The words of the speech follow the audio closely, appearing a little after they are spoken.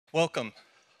Welcome.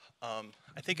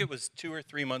 I think it was 2 or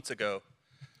 3 months ago,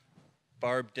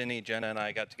 Barb, Denny, Jenna, and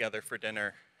I got together for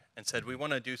dinner and said we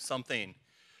want to do something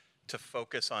to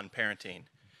focus on parenting,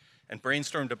 and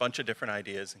brainstormed a bunch of different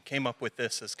ideas and came up with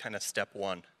this as kind of step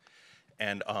one.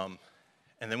 And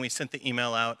then we sent the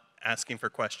email out asking for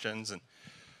questions, and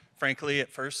frankly, at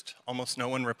first, almost no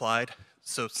one replied.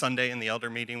 So Sunday in the elder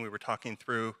meeting, we were talking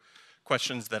through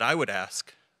questions that I would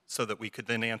ask so that we could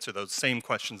then answer those same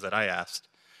questions that I asked.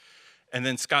 And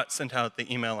then Scott sent out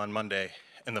the email on Monday,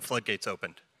 and the floodgates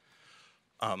opened.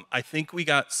 I think we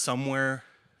got somewhere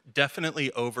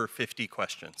definitely over 50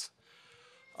 questions.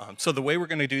 So the way we're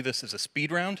going to do this is a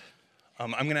speed round.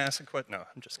 I'm going to ask a question. No,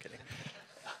 I'm just kidding.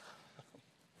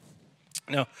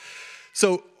 No.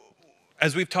 So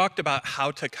as we've talked about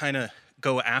how to kind of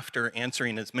go after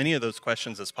answering as many of those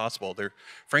questions as possible, there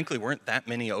frankly weren't that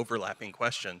many overlapping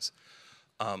questions.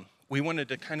 We wanted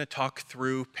to kind of talk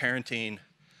through parenting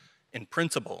in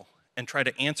principle and try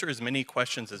to answer as many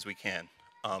questions as we can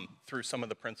through some of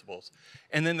the principles.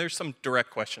 And then there's some direct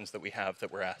questions that we have that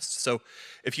were asked. So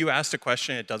if you asked a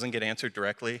question and it doesn't get answered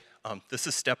directly, this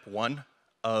is step one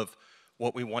of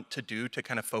what we want to do to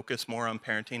kind of focus more on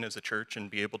parenting as a church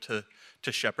and be able to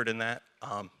shepherd in that.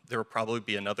 There will probably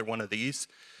be another one of these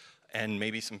and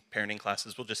maybe some parenting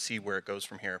classes. We'll just see where it goes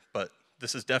from here. But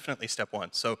this is definitely step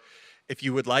one. So if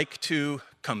you would like to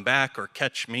come back or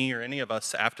catch me or any of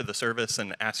us after the service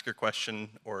and ask your question,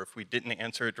 or if we didn't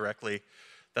answer it directly,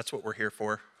 that's what we're here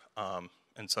for.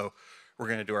 And so we're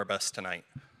going to do our best tonight.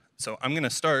 So I'm going to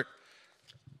start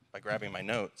by grabbing my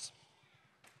notes.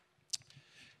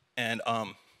 And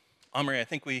Omri, I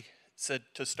think we said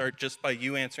to start just by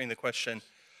you answering the question,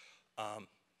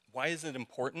 why is it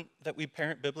important that we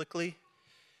parent biblically?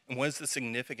 And what is the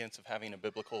significance of having a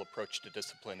biblical approach to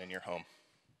discipline in your home?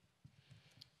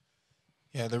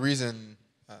 Yeah, the reason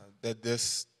that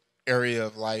this area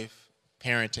of life,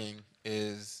 parenting,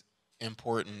 is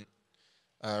important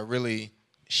really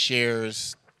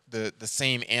shares the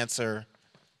same answer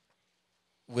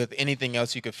with anything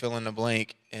else you could fill in the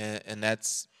blank, and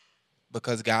that's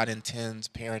because God intends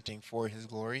parenting for His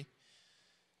glory.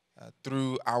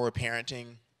 Through our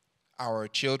parenting, our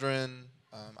children,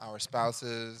 our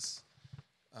spouses,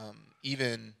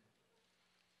 even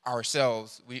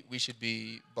ourselves, we should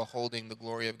be beholding the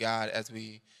glory of God as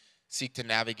we seek to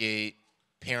navigate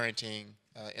parenting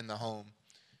in the home.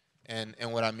 And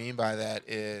what I mean by that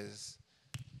is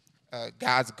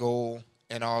God's goal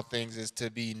in all things is to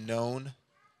be known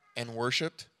and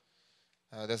worshiped.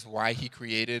 That's why He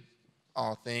created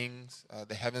all things.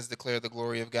 The heavens declare the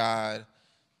glory of God.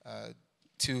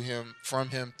 To Him, from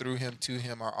Him, through Him, to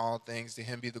Him are all things. To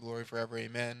Him be the glory forever.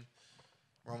 Amen.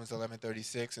 Romans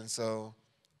 11:36. And so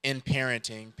in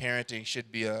parenting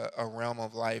should be a realm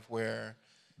of life where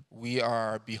we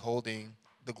are beholding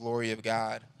the glory of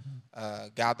God.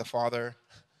 God the Father,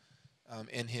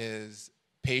 in His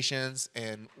patience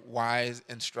and wise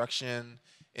instruction,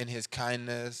 in His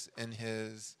kindness, in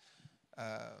His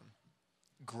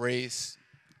grace.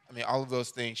 I mean, all of those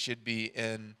things should be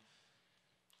in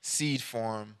seed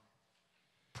form,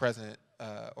 present,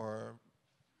 or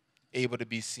able to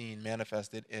be seen,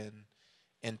 manifested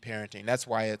in parenting. That's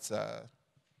why it's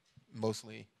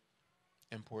mostly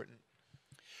important.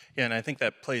 Yeah, and I think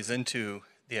that plays into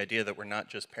the idea that we're not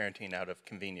just parenting out of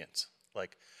convenience.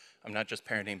 Like, I'm not just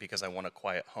parenting because I want a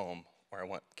quiet home or I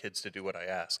want kids to do what I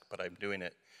ask, but I'm doing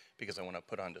it because I want to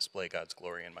put on display God's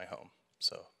glory in my home.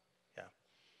 So,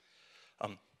 yeah.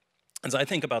 As I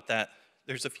think about that,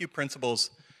 there's a few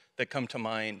principles that come to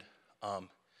mind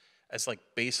as like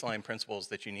baseline principles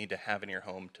that you need to have in your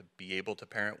home to be able to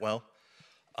parent well.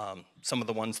 Some of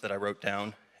the ones that I wrote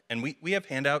down, and we have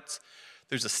handouts.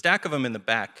 There's a stack of them in the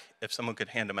back if someone could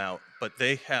hand them out, but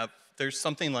there's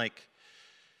something like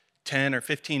 10 or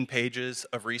 15 pages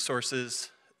of resources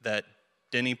that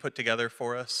Denny put together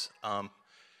for us.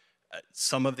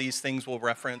 Some of these things we'll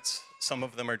reference. Some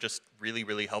of them are just really,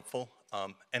 really helpful.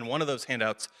 And one of those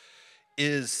handouts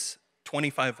is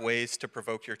 25 ways to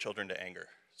provoke your children to anger.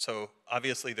 So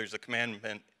obviously there's a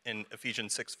commandment in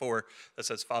Ephesians 6:4 that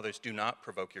says, fathers, do not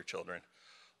provoke your children.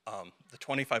 The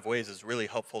 25 ways is really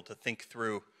helpful to think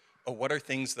through, what are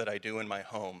things that I do in my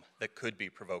home that could be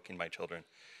provoking my children?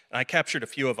 And I captured a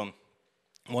few of them.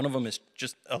 One of them is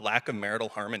just a lack of marital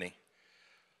harmony.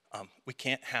 We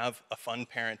can't have a fun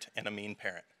parent and a mean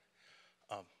parent.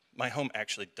 My home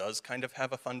actually does kind of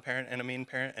have a fun parent and a mean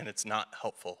parent, and it's not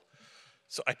helpful.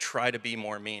 So I try to be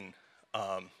more mean.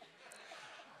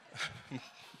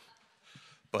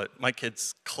 But my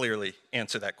kids clearly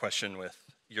answer that question with,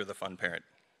 you're the fun parent.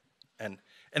 And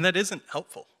that isn't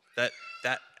helpful. That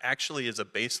actually is a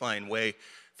baseline way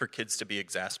for kids to be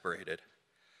exasperated.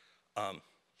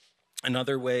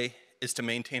 Another way is to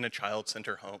maintain a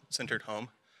child-centered home.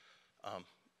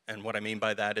 And what I mean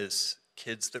by that is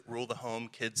kids that rule the home,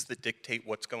 kids that dictate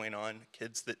what's going on,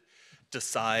 kids that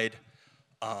decide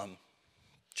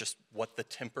just what the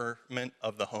temperament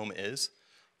of the home is.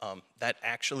 That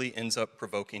actually ends up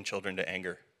provoking children to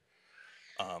anger.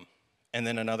 And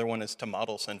then another one is to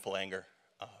model sinful anger.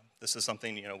 This is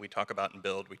something, we talk about in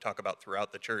Build, we talk about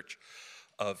throughout the church,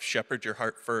 of shepherd your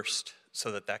heart first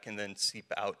so that that can then seep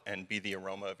out and be the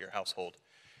aroma of your household.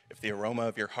 If the aroma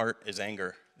of your heart is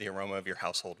anger, the aroma of your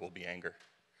household will be anger.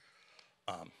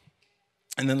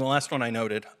 And then the last one I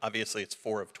noted, obviously it's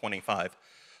 4 of 25,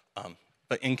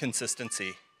 but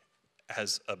inconsistency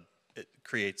it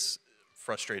creates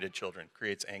frustrated children,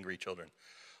 creates angry children.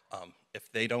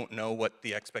 If they don't know what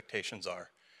the expectations are,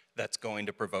 that's going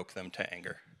to provoke them to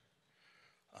anger.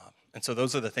 And so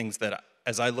those are the things that,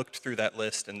 as I looked through that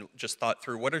list and just thought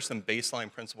through what are some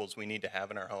baseline principles we need to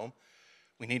have in our home,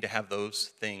 we need to have those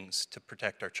things to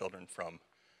protect our children from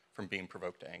being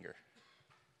provoked to anger.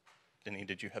 Denny,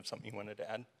 did you have something you wanted to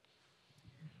add?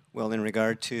 Well, in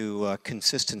regard to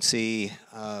consistency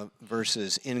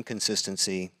versus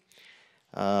inconsistency,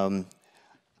 I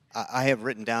have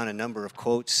written down a number of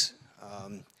quotes.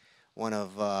 One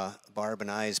of Barb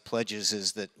and I's pledges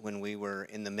is that when we were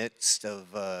in the midst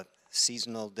of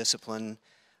seasonal discipline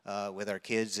with our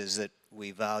kids is that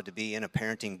we vowed to be in a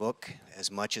parenting book as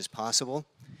much as possible.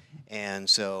 And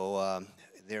so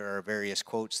there are various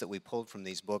quotes that we pulled from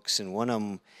these books, and one of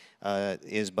them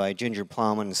is by Ginger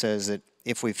Plowman, and says that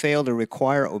if we fail to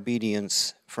require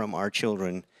obedience from our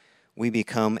children, we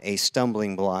become a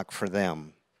stumbling block for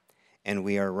them, and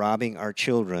we are robbing our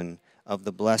children of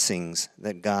the blessings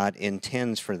that God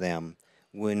intends for them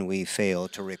when we fail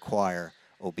to require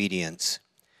obedience.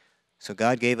 So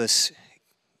God gave us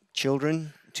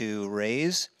children to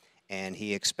raise, and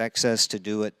He expects us to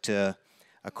do it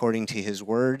according to His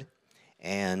Word.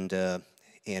 And a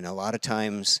lot of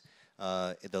times,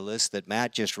 the list that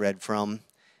Matt just read from,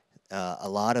 a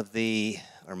lot of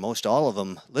or most all of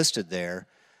them listed there,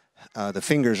 the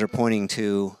fingers are pointing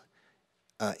to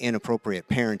inappropriate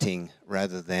parenting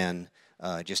rather than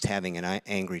just having an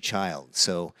angry child.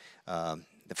 So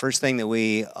the first thing that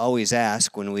we always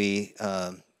ask when we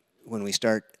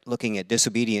start looking at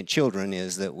disobedient children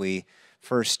is that we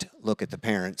first look at the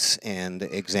parents and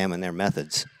examine their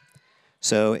methods.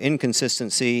 So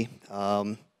inconsistency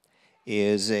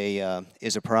is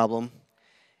a problem,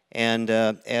 and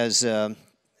as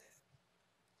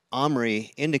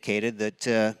Omri indicated,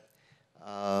 that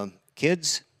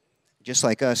kids, just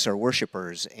like us, are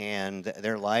worshipers, and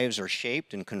their lives are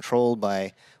shaped and controlled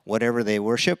by whatever they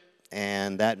worship,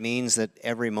 and that means that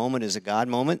every moment is a God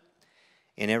moment.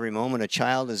 In every moment, a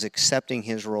child is accepting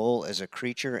his role as a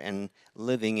creature and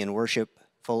living in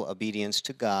worshipful obedience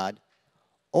to God,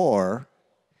 or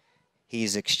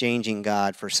he's exchanging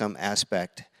God for some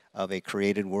aspect of a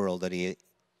created world that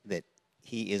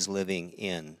he is living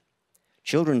in.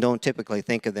 Children don't typically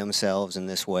think of themselves in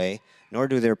this way, nor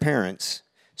do their parents,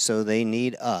 so they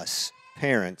need us,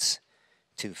 parents,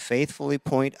 to faithfully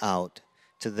point out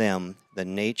to them the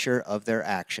nature of their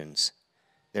actions.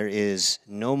 There is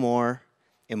no more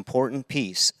important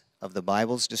piece of the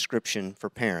Bible's description for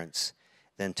parents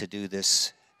than to do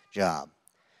this job.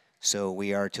 So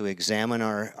we are to examine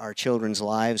our children's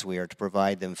lives, we are to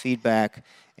provide them feedback,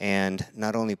 and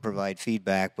not only provide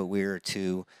feedback, but we are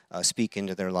to speak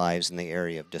into their lives in the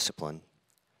area of discipline.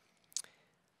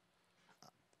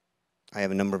 I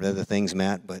have a number of other things,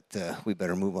 Matt, but we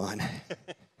better move on.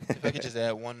 If I could just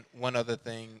add one other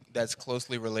thing that's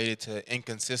closely related to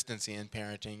inconsistency in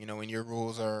parenting. When your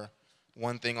rules are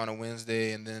one thing on a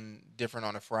Wednesday and then different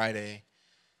on a Friday,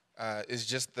 is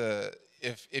just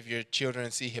if your children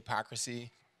see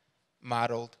hypocrisy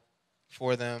modeled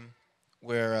for them,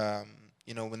 where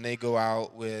when they go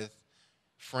out with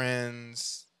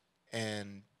friends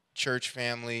and church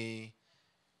family,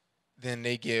 then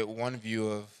they get one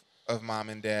view of mom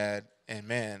and dad, and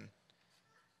man,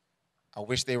 I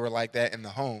wish they were like that in the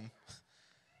home.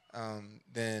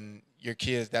 Then your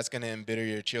kids, that's going to embitter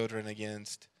your children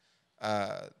against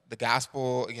the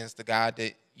gospel, against the God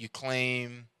that you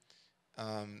claim.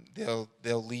 They'll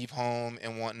leave home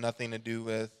and want nothing to do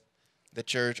with the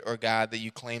church or God that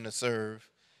you claim to serve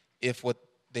if what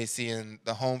they see in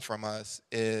the home from us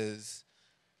is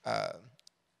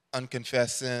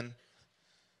unconfessed sin,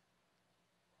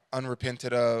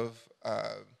 unrepented of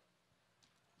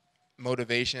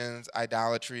motivations,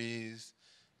 idolatries.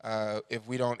 If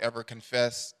we don't ever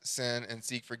confess sin and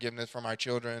seek forgiveness from our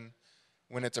children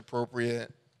when it's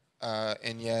appropriate,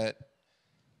 and yet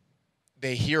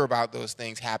they hear about those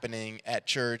things happening at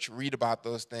church, read about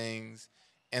those things,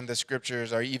 and the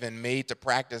scriptures are even made to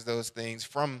practice those things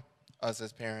from us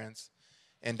as parents,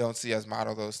 and don't see us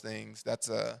model those things. That's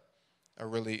a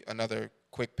really another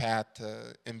quick path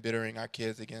to embittering our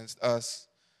kids against us,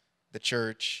 the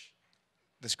church,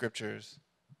 the scriptures.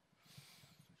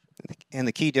 And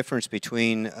the key difference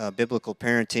between biblical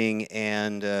parenting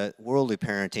and worldly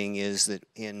parenting is that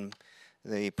in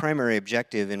the primary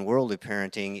objective in worldly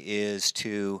parenting is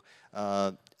to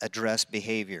address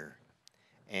behavior.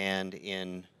 And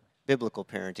in biblical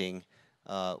parenting,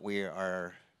 we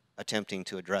are attempting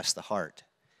to address the heart.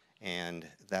 And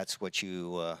that's what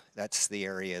that's the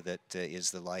area that is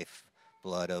the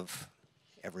lifeblood of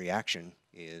every action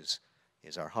is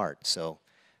our heart. So,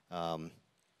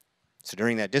 so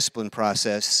during that discipline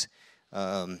process,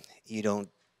 you don't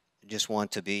just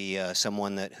want to be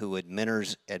someone who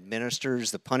administers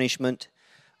the punishment.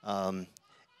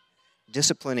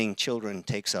 Disciplining children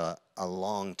takes a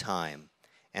long time,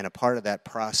 and a part of that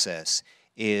process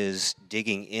is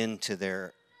digging into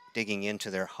their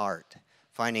heart,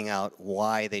 finding out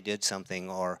why they did something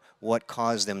or what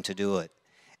caused them to do it,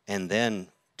 and then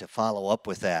to follow up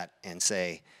with that and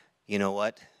say, you know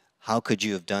what, how could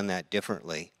you have done that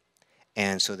differently?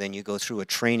 And so then you go through a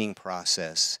training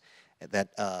process that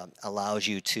allows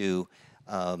you to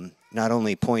not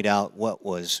only point out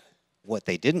what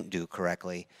they didn't do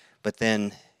correctly, but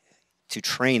then to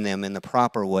train them in the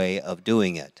proper way of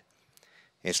doing it.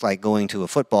 It's like going to a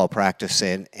football practice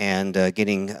and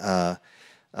getting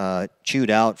chewed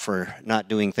out for not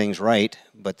doing things right,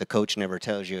 but the coach never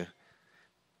tells you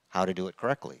how to do it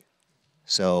correctly.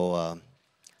 So,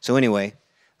 so anyway,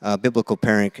 biblical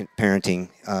parenting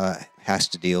has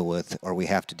to deal with, or we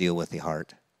have to deal with, the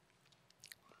heart.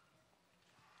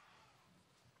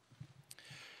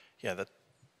 Yeah,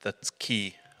 that's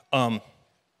key.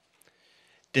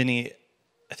 Denny,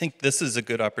 I think this is a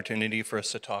good opportunity for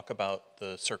us to talk about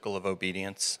the circle of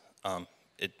obedience.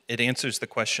 It answers the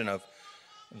question of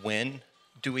when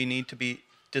do we need to be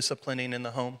disciplining in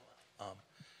the home?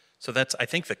 So that's, I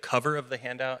think, the cover of the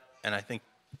handout, and I think,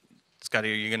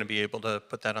 Scotty, are you going to be able to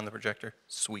put that on the projector?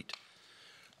 Sweet.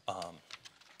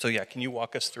 So yeah, can you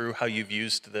walk us through how you've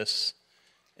used this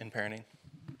in parenting?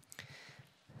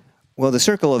 Well, the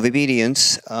circle of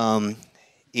obedience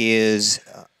is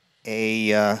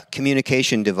a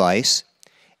communication device,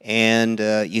 and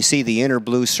you see the inner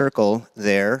blue circle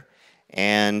there,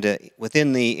 and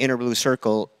within the inner blue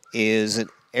circle is an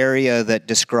area that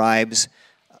describes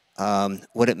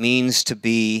what it means to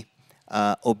be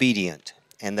obedient,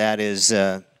 and that is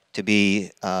to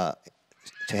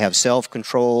have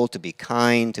self-control, to be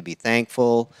kind, to be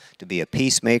thankful, to be a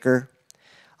peacemaker.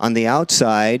 On the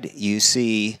outside, you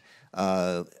see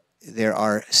there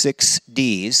are 6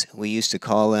 Ds. We used to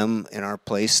call them in our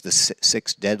place the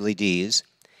 6 deadly Ds.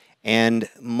 And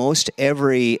most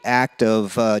every act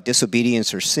of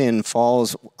disobedience or sin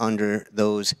falls under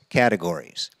those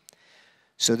categories.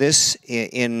 So this,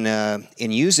 in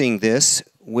using this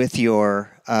with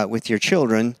your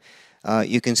children,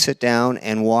 you can sit down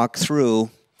and walk through.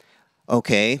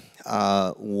 Okay,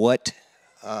 what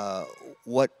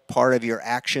part of your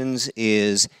actions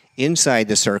is inside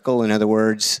the circle? In other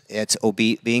words, it's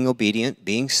being obedient,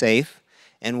 being safe,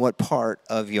 and what part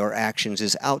of your actions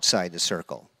is outside the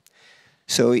circle?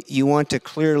 So you want to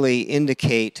clearly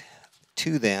indicate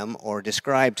to them or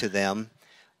describe to them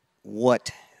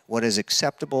what is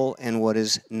acceptable and what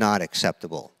is not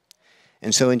acceptable.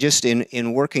 And so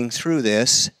in working through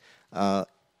this, I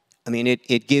mean,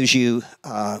 it gives you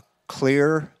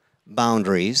clear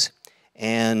boundaries,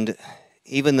 and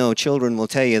even though children will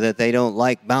tell you that they don't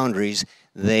like boundaries,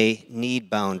 they need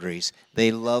boundaries.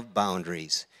 They love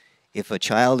boundaries. If a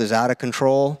child is out of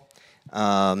control,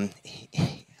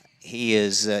 he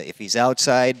is, if he's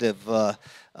outside of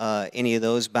any of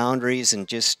those boundaries and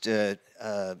just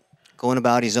going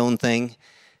about his own thing,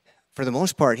 for the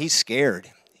most part, he's scared.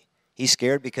 He's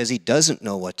scared because he doesn't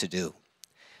know what to do.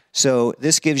 So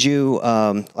this gives you,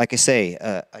 like I say,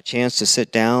 a chance to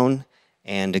sit down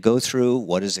and to go through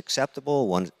what is acceptable,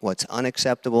 what's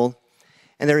unacceptable.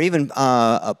 And there are even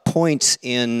points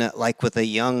in, like with a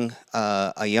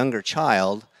younger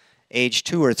child, age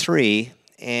 2 or 3,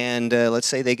 and let's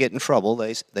say they get in trouble,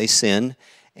 they sin,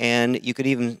 and you could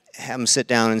even have them sit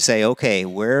down and say, okay,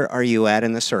 where are you at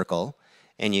in the circle?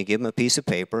 And you give them a piece of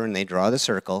paper, and they draw the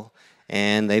circle,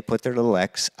 and they put their little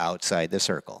X outside the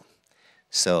circle.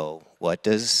 So what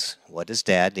does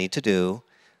Dad need to do?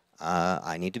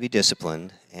 I need to be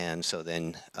disciplined, and so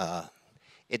then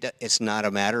it's not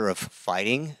a matter of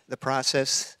fighting the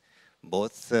process.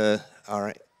 Both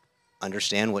are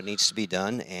understand what needs to be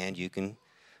done, and you can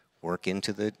work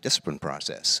into the discipline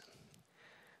process.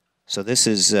 So this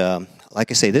is,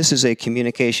 like I say, this is a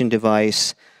communication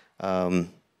device. The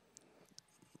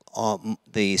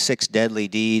 6 deadly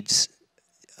deeds,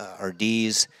 or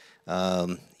D's,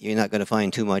 you're not going to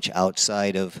find too much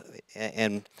outside of,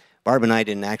 and Barb and I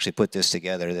didn't actually put this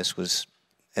together. This was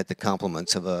at the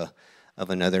compliments of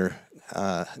another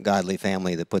godly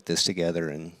family that put this together,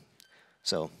 and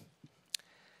so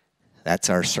that's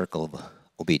our circle of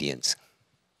obedience.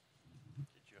 Did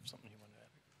you have something you wanted to add?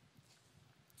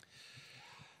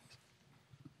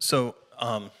 So,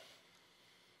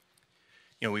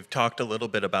 we've talked a little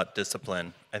bit about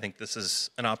discipline. I think this is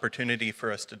an opportunity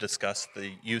for us to discuss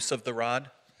the use of the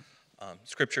rod.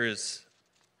 Scripture is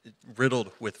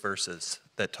riddled with verses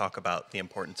that talk about the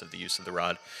importance of the use of the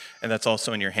rod. And that's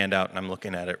also in your handout, and I'm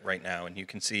looking at it right now. And you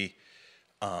can see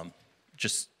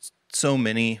just so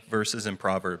many verses in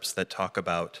Proverbs that talk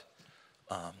about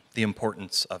the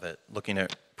importance of it. Looking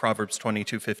at Proverbs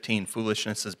 22:15,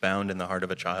 foolishness is bound in the heart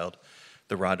of a child.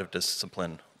 The rod of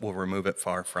discipline will remove it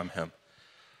far from him.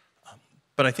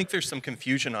 But I think there's some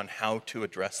confusion on how to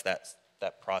address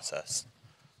that process.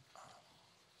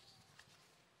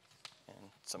 And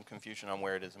some confusion on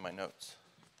where it is in my notes.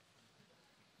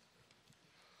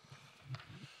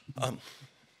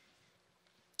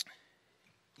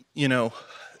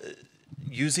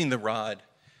 Using the rod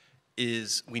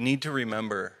we need to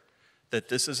remember that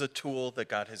this is a tool that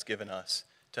God has given us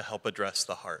to help address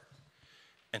the heart.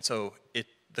 And so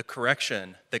the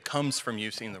correction that comes from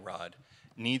using the rod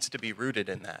needs to be rooted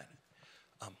in that.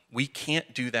 We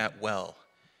can't do that well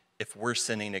if we're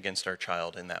sinning against our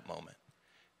child in that moment.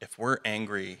 If we're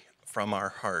angry from our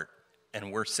heart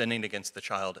and we're sinning against the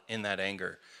child in that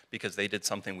anger because they did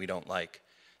something we don't like,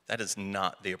 that is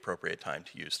not the appropriate time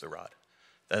to use the rod.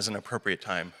 That is an appropriate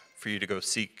time for you to go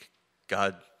seek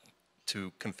God,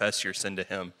 to confess your sin to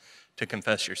him, to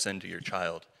confess your sin to your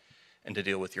child, and to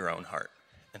deal with your own heart.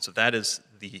 And so that is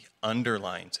the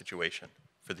underlying situation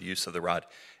for the use of the rod,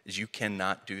 is you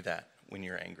cannot do that when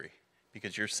you're angry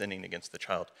because you're sinning against the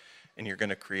child, and you're going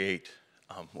to create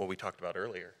what we talked about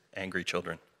earlier, angry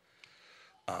children.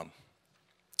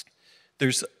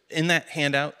 There's in that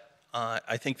handout,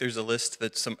 I think there's a list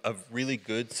that's a really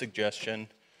good suggestion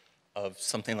of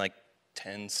something like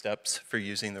 10 steps for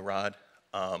using the rod,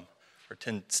 or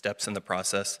 10 steps in the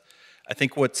process. I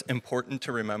think what's important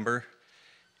to remember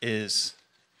is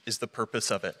the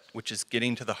purpose of it, which is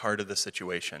getting to the heart of the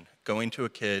situation, going to a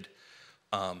kid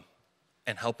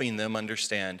and helping them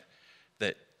understand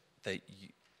that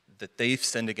they've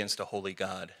sinned against a holy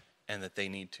God and that they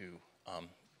need to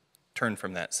turn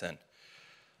from that sin.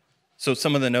 So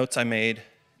some of the notes I made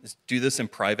is do this in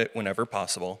private whenever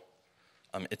possible.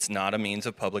 It's not a means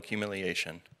of public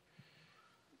humiliation.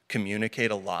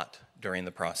 Communicate a lot during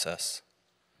the process.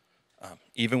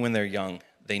 Even when they're young,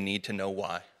 they need to know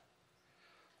why.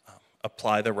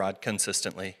 Apply the rod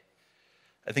consistently.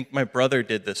 I think my brother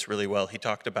did this really well. He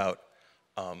talked about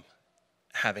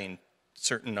having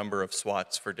certain number of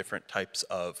swats for different types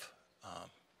of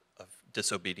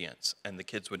disobedience, and the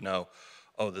kids would know,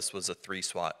 oh, this was a 3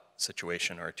 swat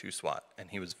situation or a 2 swat,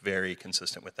 and he was very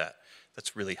consistent with that.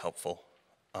 That's really helpful.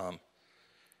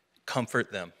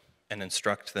 Comfort them and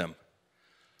instruct them.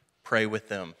 Pray with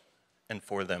them and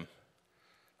for them.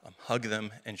 Hug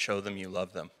them and show them you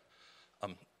love them.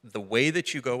 The way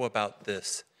that you go about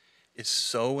this is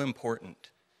so important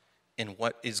in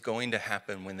what is going to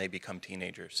happen when they become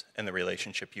teenagers and the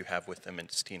relationship you have with them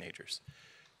as teenagers.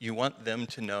 You want them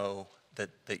to know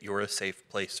that you're a safe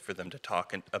place for them to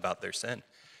talk about their sin,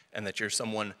 and that you're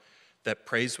someone that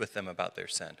prays with them about their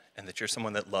sin, and that you're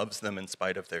someone that loves them in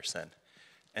spite of their sin.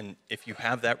 And if you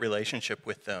have that relationship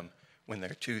with them when they're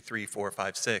 2, 3, 4,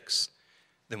 5, 6,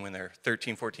 then when they're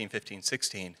 13, 14, 15,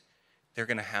 16, they're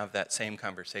going to have that same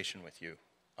conversation with you,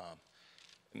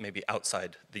 maybe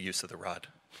outside the use of the rod.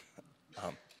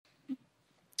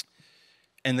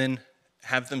 And then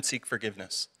have them seek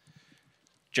forgiveness.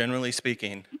 Generally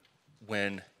speaking,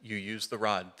 when you use the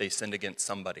rod, they sinned against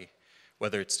somebody,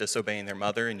 whether it's disobeying their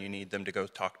mother and you need them to go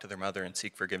talk to their mother and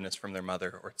seek forgiveness from their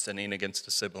mother, or it's sinning against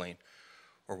a sibling,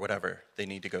 or whatever, they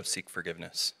need to go seek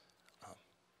forgiveness.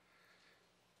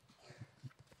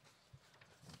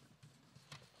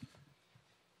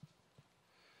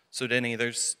 So Denny,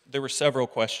 there were several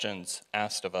questions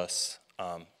asked of us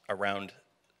around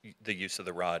the use of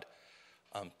the rod.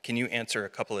 Can you answer a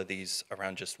couple of these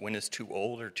around just when is too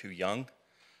old or too young?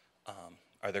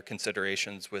 Are there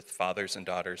considerations with fathers and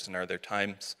daughters, and are there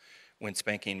times when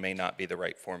spanking may not be the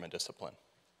right form of discipline?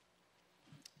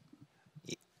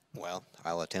 Well,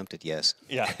 I'll attempt it, yes.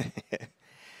 Yeah.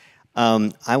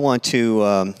 I want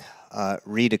to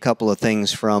read a couple of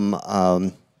things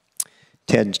from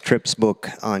Ted Tripp's book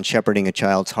on shepherding a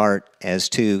child's heart as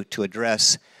to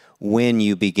address when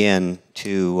you begin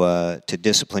to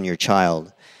discipline your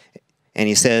child. And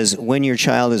he says, when your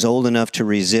child is old enough to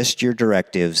resist your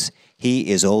directives, he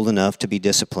is old enough to be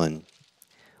disciplined.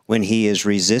 When he is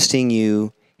resisting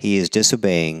you, he is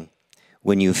disobeying.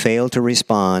 When you fail to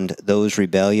respond, those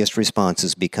rebellious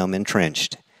responses become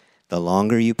entrenched. The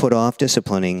longer you put off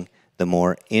disciplining, the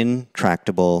more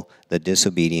intractable the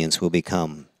disobedience will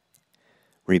become.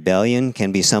 Rebellion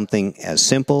can be something as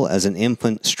simple as an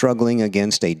infant struggling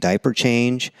against a diaper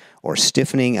change or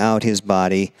stiffening out his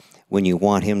body when you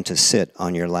want him to sit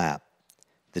on your lap.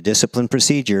 The discipline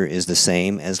procedure is the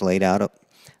same as laid out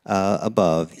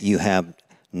above. You have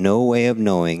no way of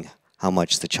knowing how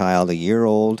much the child a year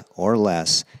old or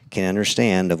less can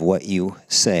understand of what you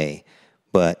say,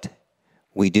 but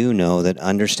we do know that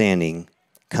understanding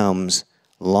comes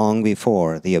long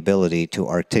before the ability to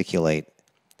articulate,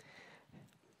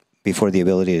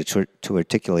 to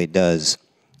articulate does.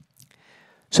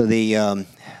 So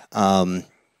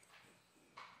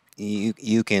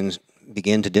you can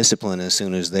begin to discipline as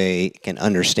soon as they can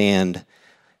understand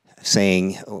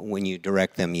saying when you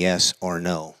direct them yes or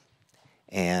no.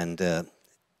 And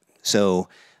so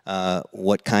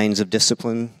what kinds of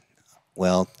discipline?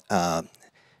 Well,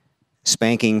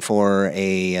 spanking for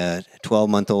a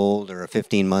 12-month-old or a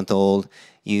 15-month-old,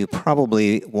 you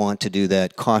probably want to do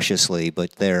that cautiously,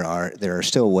 but there are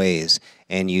still ways,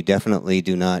 and you definitely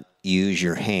do not use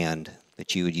your hand,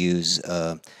 but you would use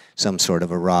some sort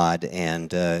of a rod,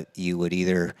 and you would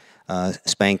either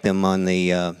spank them on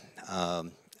the,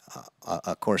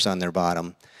 of course, on their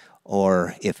bottom,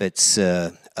 or if it's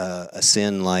a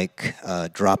sin like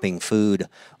dropping food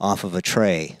off of a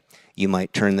tray, you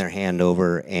might turn their hand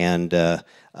over and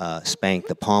spank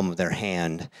the palm of their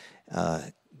hand,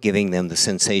 giving them the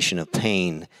sensation of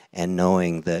pain and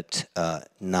knowing that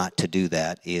not to do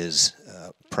that is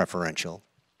preferential.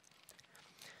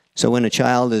 So when a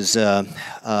child is,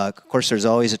 of course, there's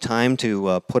always a time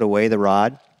to put away the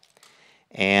rod,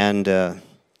 and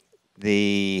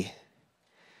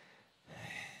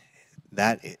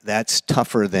that's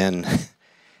tougher than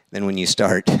when you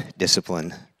start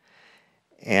discipline.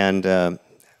 And there's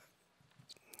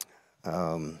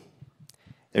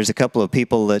a couple of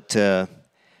people that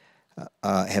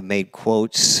have made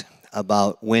quotes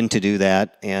about when to do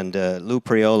that, and Lou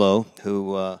Priolo,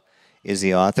 who is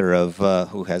the author of,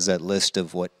 who has that list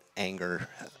of what anger,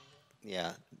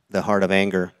 the heart of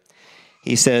anger.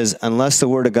 He says, unless the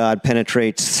Word of God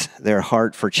penetrates their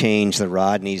heart for change, the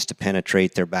rod needs to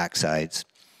penetrate their backsides.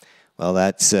 Well,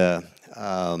 that's,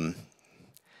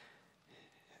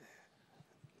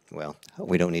 well,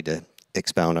 we don't need to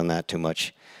expound on that too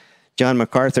much. John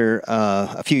MacArthur,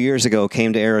 a few years ago,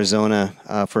 came to Arizona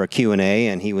for a Q&A,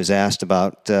 and he was asked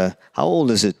about how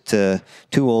old is it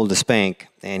too old to spank,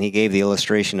 and he gave the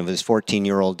illustration of his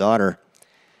 14-year-old daughter.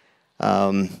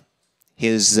 The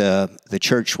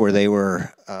church where they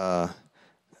were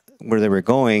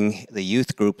going, the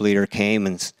youth group leader came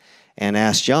and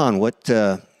asked John, what's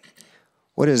up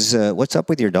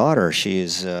with your daughter? She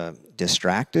is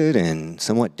distracted and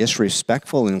somewhat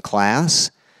disrespectful in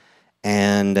class.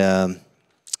 And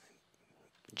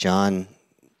John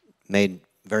made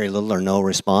very little or no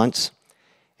response.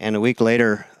 And a week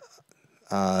later,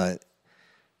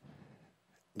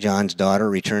 John's daughter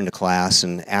returned to class,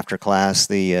 and after class,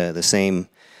 the same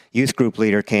youth group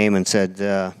leader came and said,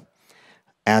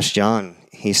 asked John,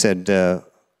 he said,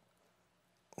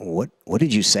 what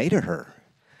did you say to her?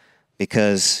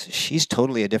 Because she's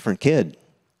totally a different kid.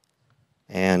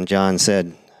 And John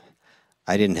said,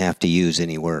 I didn't have to use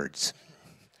any words.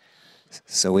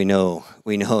 So we know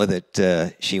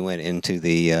that she went into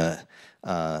the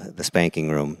spanking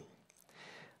room.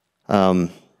 In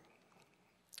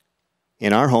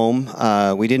our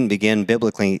home, we didn't begin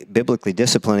biblically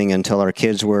disciplining until our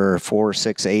kids were 4,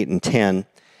 6, 8, and 10,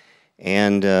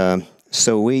 and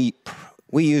so we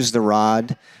used the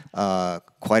rod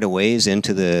quite a ways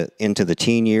into the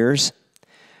teen years,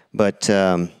 but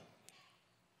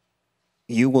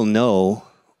you will know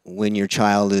when your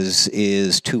child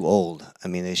is too old. I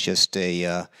mean, it's just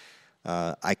I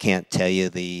can't tell you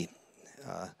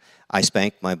I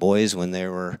spanked my boys when they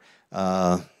were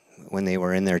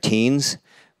in their teens,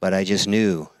 but I just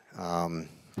knew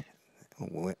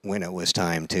when it was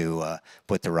time to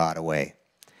put the rod away.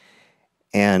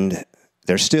 And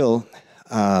there's still,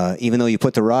 even though you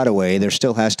put the rod away, there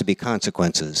still has to be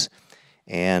consequences.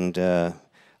 And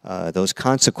those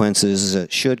consequences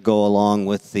should go along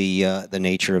with the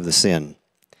nature of the sin.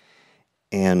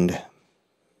 And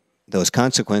those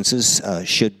consequences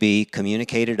should be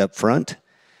communicated up front,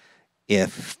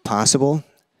 if possible,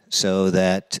 so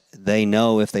that they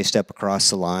know if they step across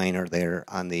the line or they're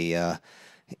on the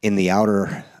in the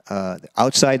outer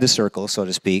outside the circle, so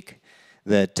to speak,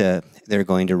 that they're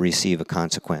going to receive a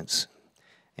consequence.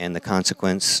 And the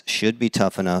consequence should be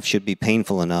tough enough, should be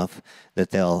painful enough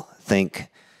that they'll think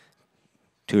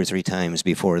 2 or 3 times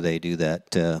before they do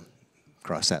that,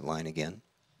 cross that line again.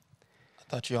 I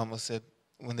thought you almost said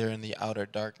when they're in the outer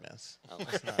darkness.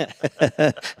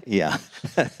 Yeah,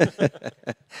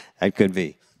 that could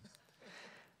be.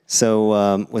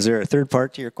 So was there a third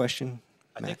part to your question?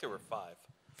 I think there were 5.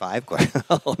 5 questions?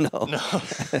 Oh, no. No,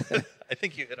 I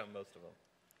think you hit on most of them.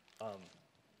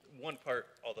 One part,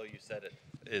 although you said it,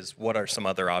 is what are some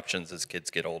other options as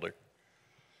kids get older?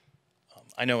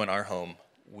 I know in our home,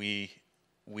 we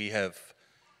have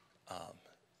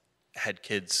had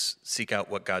kids seek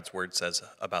out what God's word says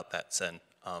about that sin.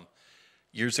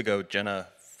 Years ago, Jenna,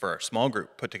 for our small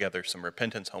group, put together some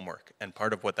repentance homework. And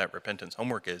part of what that repentance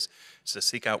homework is to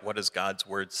seek out what does God's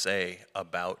word say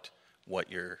about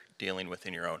what you're dealing with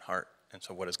in your own heart. And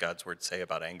so what does God's word say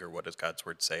about anger? What does God's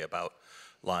word say about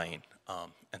lying?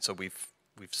 And so we've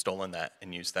stolen that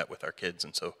and used that with our kids.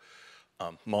 And so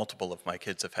multiple of my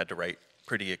kids have had to write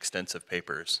pretty extensive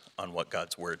papers on what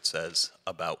God's word says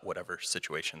about whatever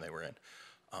situation they were in.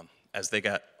 As they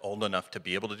got old enough to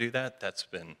be able to do that, that's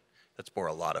bore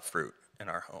a lot of fruit in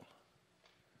our home.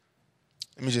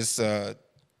 Let me just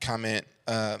comment.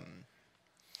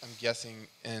 I'm guessing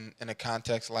in a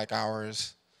context like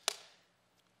ours,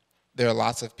 there are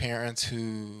lots of parents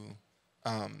who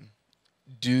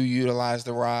do utilize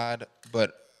the rod,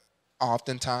 but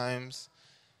oftentimes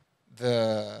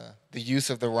the use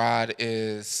of the rod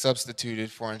is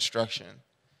substituted for instruction,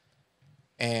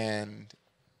 and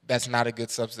that's not a good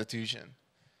substitution.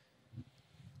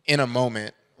 In a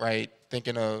moment, right,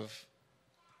 thinking of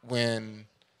when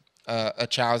a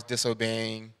child's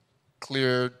disobeying,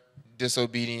 clear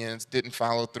disobedience, didn't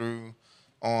follow through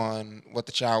on what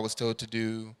the child was told to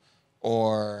do,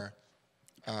 or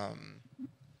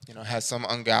has some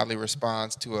ungodly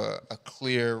response to a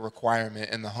clear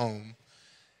requirement in the home.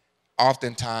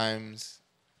 Oftentimes,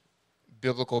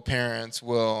 biblical parents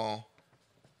will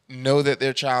know that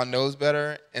their child knows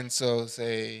better, and so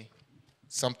say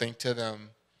something to them,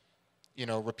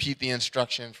 repeat the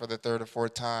instruction for the 3rd or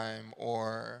 4th time,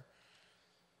 or,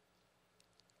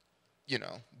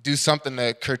 do something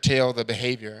to curtail the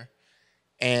behavior.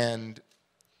 And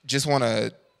just want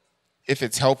to, if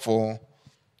it's helpful,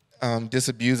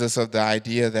 disabuse us of the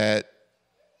idea that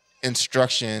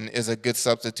instruction is a good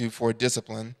substitute for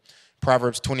discipline.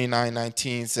 Proverbs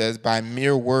 29:19 says, "By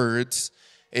mere words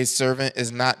a servant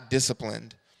is not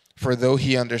disciplined, for though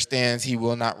he understands, he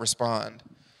will not respond."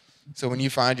 So when you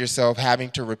find yourself having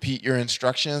to repeat your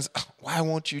instructions, why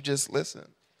won't you just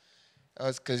listen?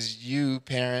 It's because you,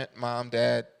 parent, mom,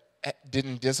 dad,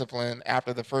 didn't discipline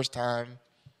after the first time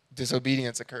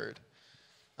disobedience occurred.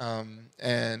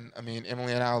 And I mean,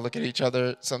 Emily and I will look at each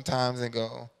other sometimes and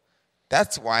go,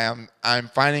 that's why I'm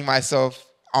finding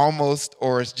myself almost,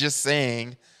 or it's just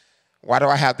saying, why do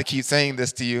I have to keep saying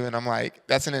this to you? And I'm like,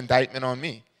 that's an indictment on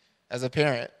me as a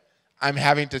parent. I'm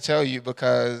having to tell you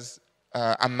because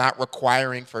I'm not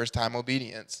requiring first-time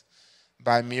obedience.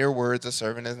 By mere words, a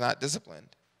servant is not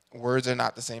disciplined. Words are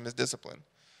not the same as discipline.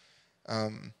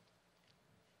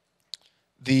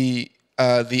 The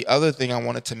other thing I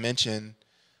wanted to mention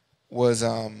was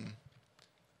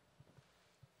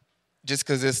just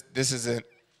because this is,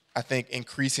 I think,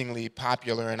 increasingly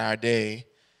popular in our day,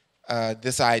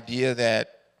 this idea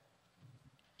that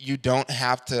you don't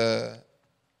have to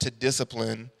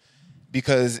discipline,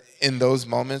 because in those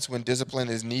moments when discipline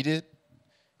is needed,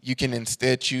 you can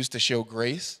instead choose to show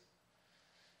grace.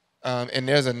 And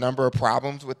there's a number of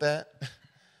problems with that.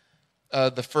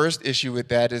 The first issue with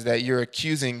that is that you're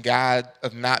accusing God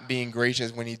of not being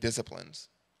gracious when he disciplines.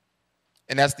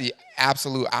 And that's the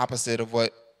absolute opposite of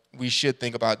what we should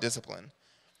think about discipline.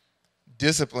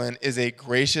 Discipline is a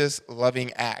gracious,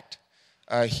 loving act.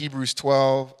 Hebrews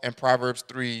 12 and Proverbs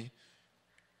 3,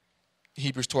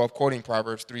 Hebrews 12 quoting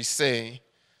Proverbs 3 say,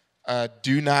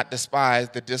 "Do not despise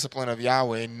the discipline of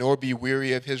Yahweh, nor be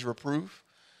weary of his reproof.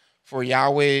 For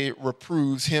Yahweh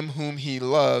reproves him whom he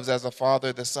loves, as a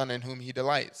father the son in whom he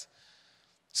delights."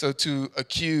 So to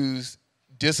accuse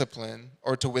discipline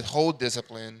or to withhold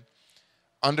discipline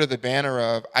under the banner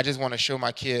of, I just want to show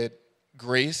my kid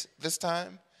grace this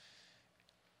time,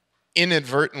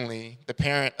 inadvertently, the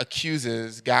parent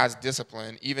accuses God's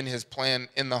discipline, even his plan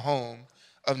in the home,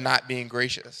 of not being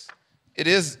gracious. It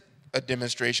is a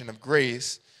demonstration of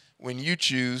grace when you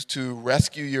choose to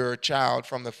rescue your child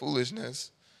from the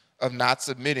foolishness of not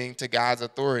submitting to God's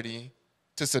authority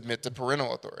to submit to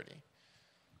parental authority.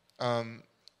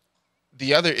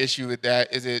 The other issue with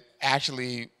that is it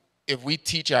actually, if we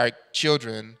teach our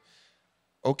children,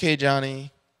 okay,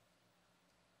 Johnny,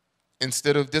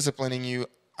 instead of disciplining you,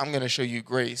 I'm going to show you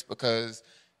grace because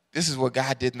this is what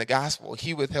God did in the gospel.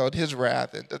 He withheld his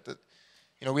wrath.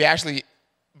 And we actually,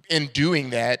 in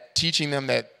doing that, teaching them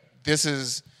that this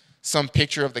is some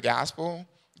picture of the gospel,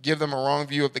 give them a wrong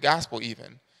view of the gospel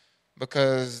even.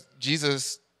 Because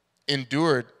Jesus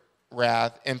endured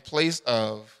wrath in place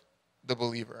of the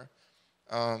believer.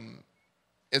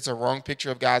 It's a wrong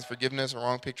picture of God's forgiveness, a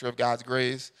wrong picture of God's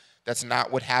grace. That's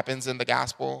not what happens in the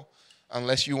gospel.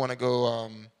 Unless you want to go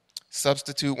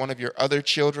substitute one of your other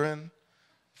children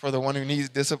for the one who needs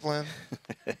discipline.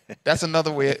 That's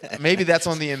another way. Maybe that's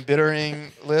on the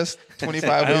embittering list. 25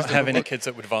 I ways don't to have any provoke. kids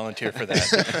that would volunteer for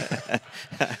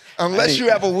that. Unless you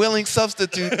have a willing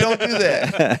substitute, don't do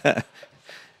that.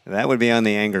 That would be on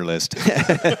the anger list.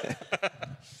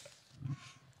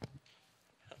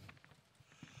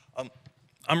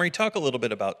 Omri, talk a little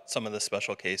bit about some of the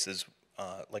special cases,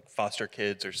 like foster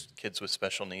kids or kids with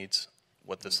special needs,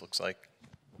 what this looks like.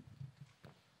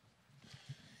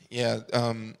 Yeah.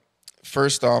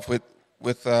 First off,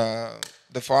 with the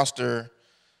foster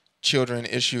children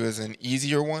issue is an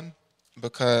easier one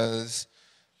because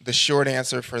the short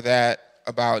answer for that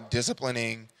about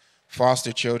disciplining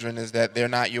foster children is that they're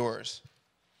not yours.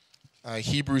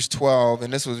 Hebrews 12,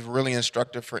 and this was really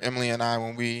instructive for Emily and I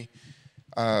when we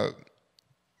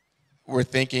were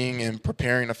thinking and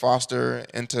preparing to foster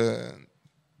into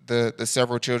the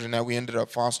several children that we ended up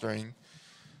fostering.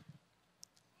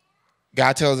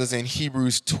 God tells us in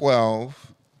Hebrews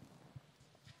 12,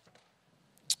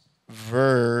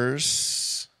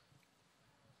 verse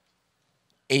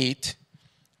 8,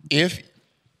 if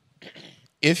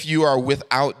you are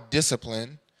without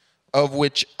discipline, of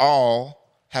which all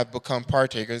have become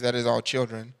partakers, that is all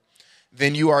children,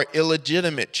 then you are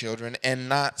illegitimate children and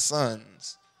not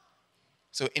sons.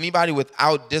 So anybody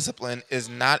without discipline is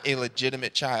not a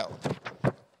legitimate child.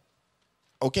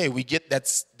 Okay, we get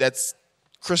that's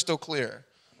crystal clear.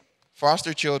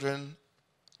 Foster children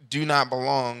do not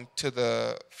belong to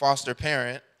the foster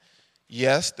parent.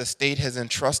 Yes, the state has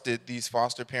entrusted these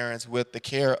foster parents with the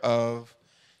care of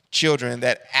children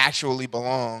that actually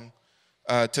belong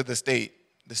to the state.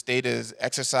 The state has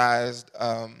exercised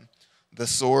the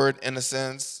sword, in a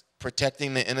sense,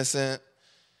 protecting the innocent,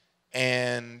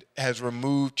 and has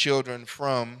removed children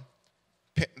from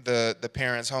the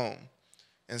parent's home.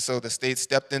 And so the state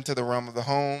stepped into the realm of the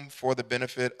home for the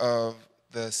benefit of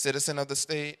the citizen of the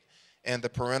state, and the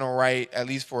parental right, at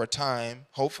least for a time,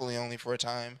 hopefully only for a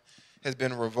time, has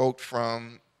been revoked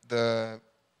from the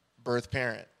birth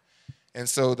parent. And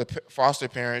so the foster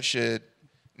parent should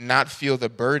not feel the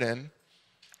burden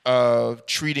of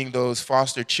treating those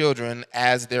foster children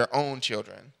as their own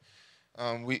children.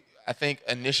 I think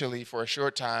initially for a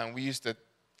short time, we used to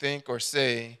think or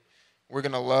say, we're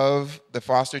going to love the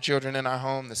foster children in our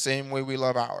home the same way we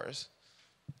love ours.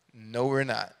 No, we're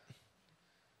not.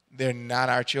 They're not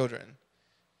our children.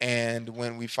 And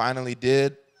when we finally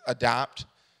did adopt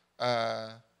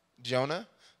Jonah,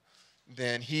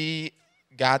 then he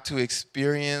got to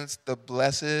experience the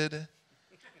blessed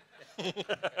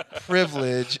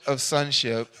privilege of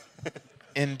sonship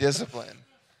in discipline.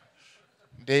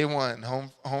 Day one,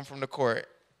 home from the court.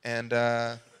 And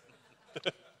that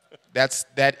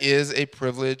is a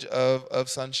privilege of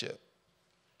sonship.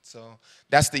 So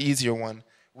that's the easier one.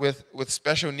 With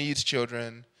special needs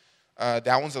children,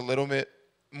 that one's a little bit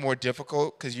more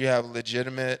difficult because you have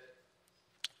legitimate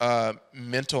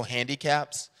mental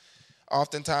handicaps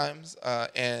oftentimes.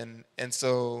 And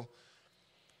so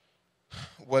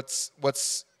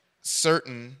what's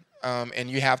certain, and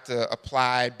you have to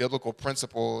apply biblical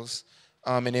principles,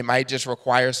 and it might just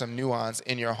require some nuance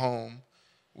in your home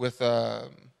with a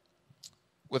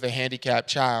handicapped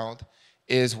child,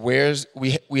 is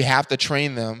we have to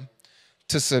train them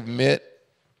to submit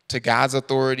to God's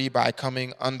authority by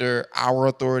coming under our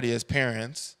authority as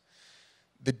parents.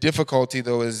 The difficulty,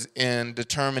 though, is in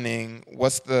determining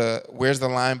where's the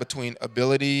line between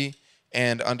ability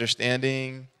and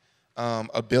understanding,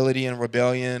 ability and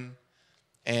rebellion,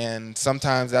 and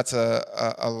sometimes that's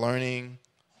a learning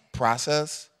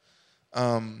process.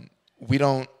 We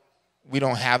don't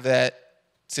have that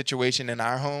situation in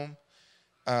our home,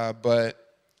 but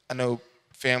I know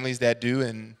families that do,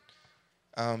 and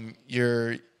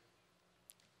you're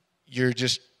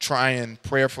just trying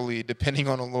prayerfully, depending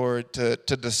on the Lord, to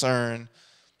discern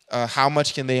how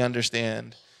much can they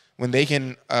understand when they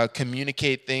can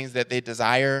communicate things that they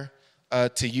desire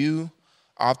to you,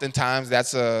 oftentimes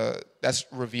that's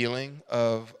revealing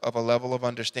of a level of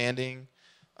understanding.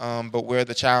 But where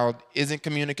the child isn't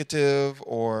communicative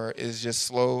or is just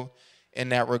slow in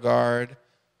that regard,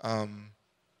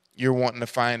 you're wanting to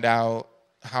find out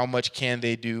how much can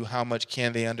they do, how much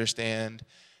can they understand.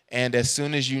 And as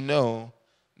soon as you know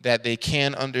that they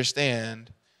can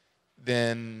understand,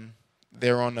 then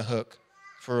they're on the hook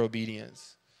for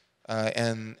obedience.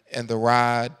 And the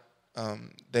rod,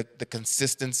 the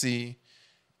consistency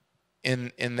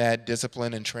in that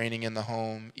discipline and training in the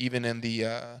home, even in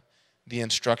the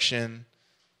instruction,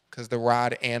 because the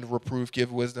rod and reproof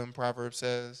give wisdom, Proverbs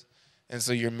says. And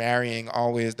so you're marrying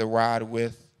always the rod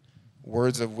with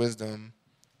words of wisdom,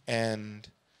 and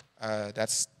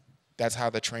that's how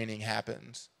the training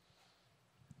happens.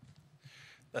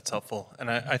 That's helpful. And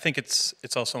I think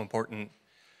it's also important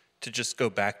to just go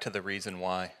back to the reason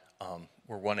why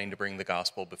we're wanting to bring the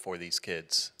gospel before these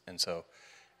kids. And so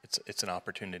it's an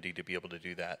opportunity to be able to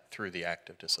do that through the act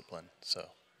of discipline. So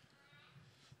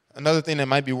another thing that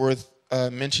might be worth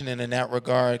mentioning in that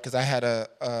regard, because I had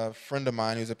a friend of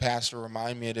mine who's a pastor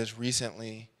remind me of this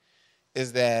recently,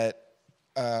 is that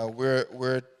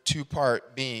we're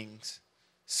two-part beings,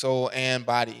 soul and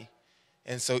body.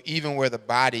 And so even where the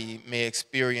body may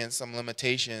experience some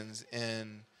limitations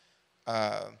in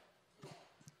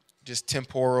just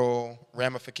temporal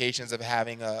ramifications of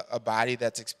having a body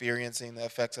that's experiencing the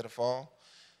effects of the fall,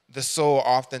 the soul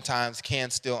oftentimes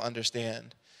can still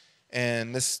understand.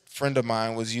 And this friend of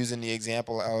mine was using the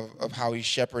example of how he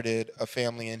shepherded a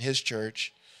family in his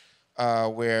church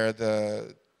where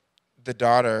the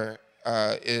daughter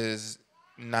is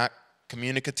not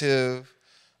communicative.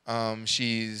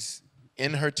 She's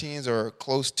in her teens or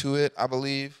close to it, I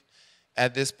believe,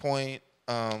 at this point,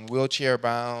 wheelchair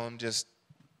bound, just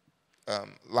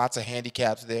lots of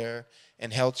handicaps there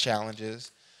and health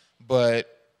challenges. But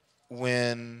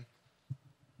when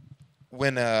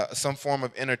some form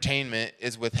of entertainment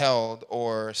is withheld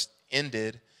or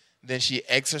ended, then she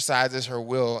exercises her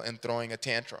will in throwing a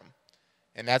tantrum.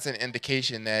 And that's an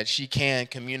indication that she can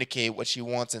communicate what she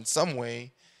wants in some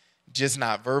way, just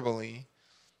not verbally.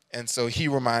 And so he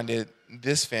reminded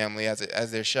this family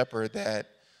as their shepherd that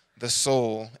the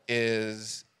soul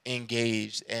is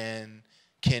engaged and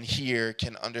can hear,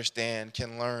 can understand,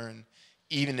 can learn,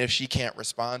 even if she can't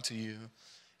respond to you.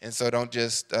 And so don't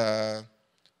just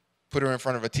put her in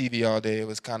front of a TV all day. It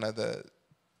was kind of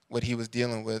what he was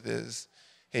dealing with is,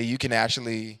 hey, you can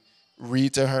actually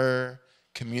read to her,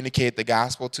 communicate the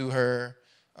gospel to her.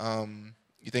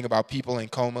 You think about people in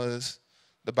comas,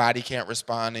 the body can't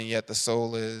respond, and yet the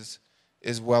soul is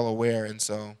well aware. And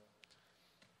so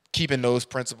keeping those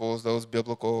principles, those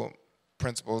biblical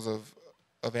principles of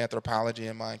anthropology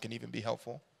in mind can even be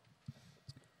helpful.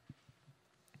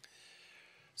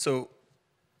 So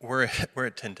we're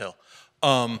at 10 till.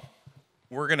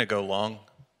 We're going to go long.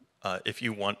 If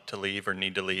you want to leave or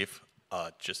need to leave,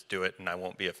 just do it, and I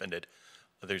won't be offended.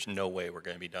 There's no way we're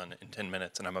going to be done in 10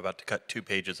 minutes, and I'm about to cut 2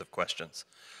 pages of questions.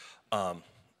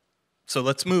 So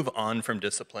let's move on from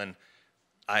discipline.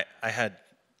 I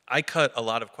cut a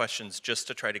lot of questions just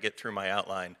to try to get through my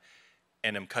outline,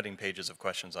 and I'm cutting pages of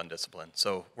questions on discipline.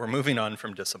 So we're moving on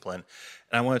from discipline,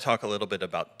 and I want to talk a little bit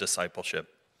about discipleship.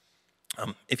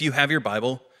 If you have your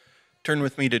Bible, turn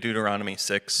with me to Deuteronomy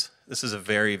 6. This is a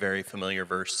very, very familiar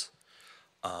verse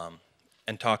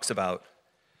and talks about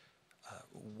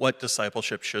what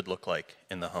discipleship should look like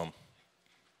in the home.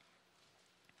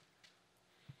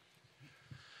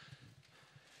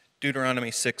 Deuteronomy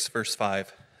 6, verse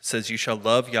 5 says, "You shall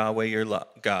love Yahweh your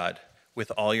God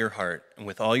with all your heart and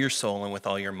with all your soul and with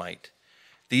all your might.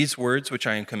 These words which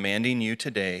I am commanding you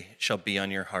today shall be on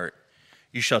your heart.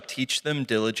 You shall teach them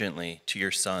diligently to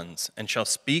your sons, and shall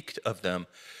speak of them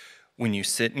when you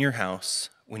sit in your house,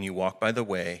 when you walk by the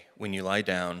way, when you lie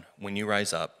down, when you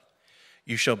rise up.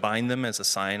 You shall bind them as a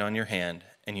sign on your hand,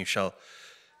 and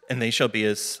they shall be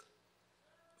as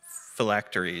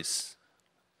phylacteries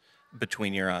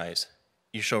between your eyes.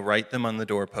 You shall write them on the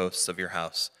doorposts of your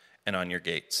house and on your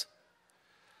gates."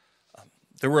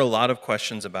 There were a lot of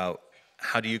questions about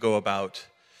how do you go about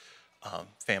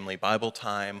family Bible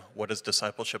time? What does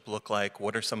discipleship look like?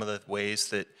 What are some of the ways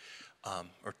that,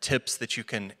 or tips that you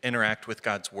can interact with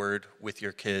God's word with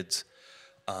your kids?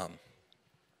 And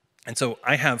so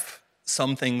I have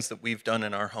some things that we've done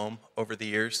in our home over the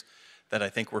years that I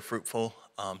think were fruitful.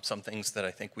 Some things that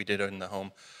I think we did in the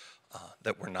home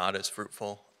that were not as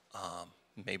fruitful.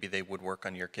 Maybe they would work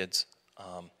on your kids.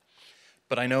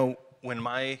 But I know when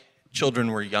my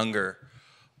children were younger,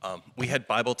 we had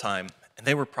Bible time, and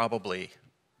they were probably,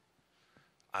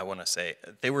 I want to say.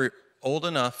 They were old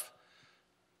enough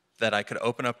that I could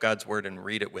open up God's word and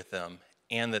read it with them,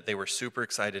 and that they were super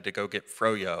excited to go get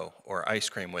froyo or ice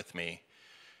cream with me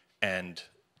and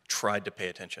tried to pay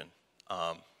attention.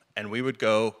 And we would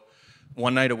go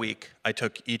one night a week. I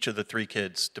took each of the three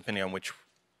kids, depending on which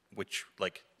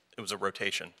like, it was a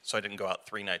rotation. So I didn't go out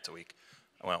 3 nights a week.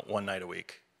 I went out one night a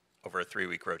week over a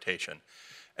 3-week rotation.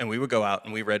 And we would go out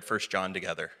and we read 1 John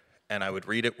together. And I would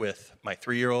read it with my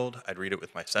 3-year-old, I'd read it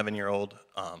with my 7-year-old,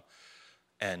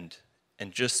 and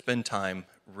just spend time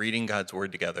reading God's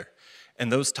word together.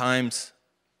 And those times,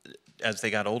 as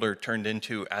they got older, turned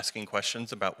into asking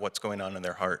questions about what's going on in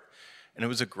their heart. And it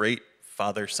was a great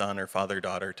father-son or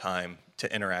father-daughter time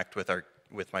to interact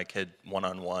with my kid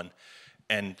one-on-one.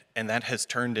 And that has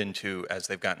turned into, as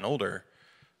they've gotten older,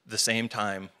 the same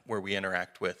time where we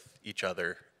interact with each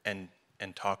other and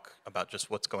talk about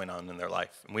just what's going on in their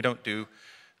life. And we don't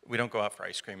go out for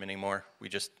ice cream anymore. We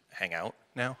just hang out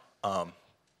now.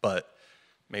 But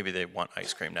maybe they want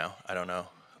ice cream now. I don't know.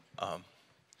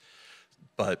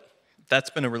 But that's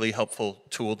been a really helpful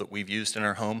tool that we've used in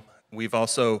our home. We've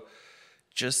also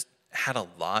just had a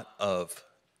lot of,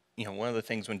 one of the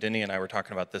things when Denny and I were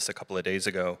talking about this a couple of days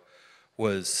ago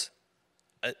was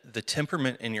the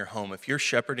temperament in your home. If you're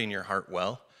shepherding your heart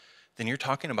well, then you're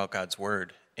talking about God's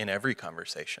word in every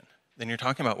conversation. Then you're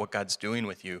talking about what God's doing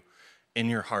with you in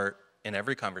your heart in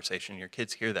every conversation. Your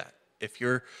kids hear that. If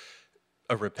you're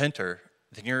a repenter,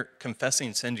 then you're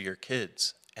confessing sin to your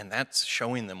kids, and that's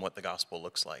showing them what the gospel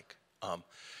looks like.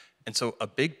 And so a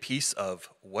big piece of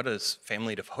what does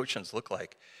family devotions look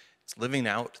like, it's living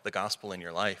out the gospel in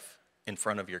your life in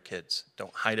front of your kids.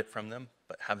 Don't hide it from them,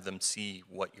 but have them see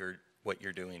what you're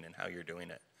doing and how you're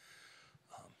doing it.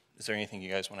 Is there anything you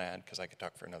guys want to add? Because I could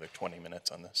talk for another 20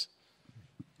 minutes on this.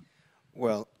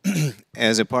 Well,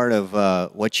 as a part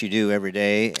of what you do every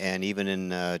day, and even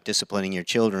in disciplining your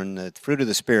children, the fruit of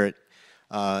the Spirit,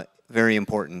 very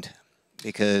important,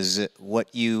 because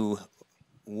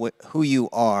who you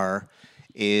are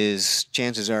is,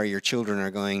 chances are your children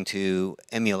are going to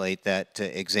emulate that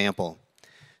example.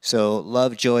 So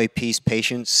love, joy, peace,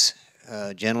 patience,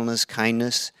 gentleness,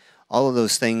 kindness, all of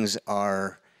those things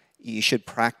you should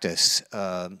practice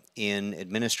in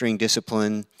administering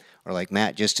discipline, or like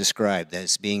Matt just described,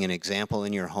 as being an example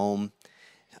in your home.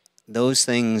 Those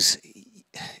things,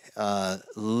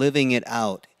 living it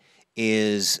out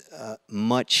is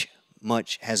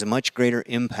has a much greater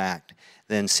impact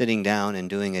than sitting down and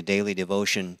doing a daily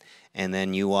devotion and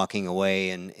then you walking away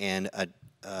and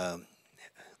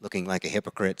looking like a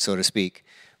hypocrite, so to speak.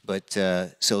 But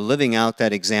so living out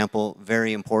that example,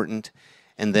 very important.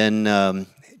 And then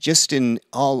just in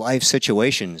all life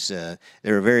situations, there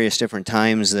are various different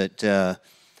times that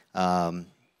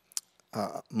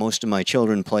most of my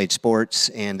children played sports,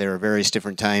 and there are various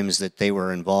different times that they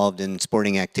were involved in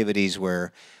sporting activities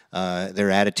where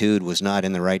their attitude was not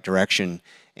in the right direction.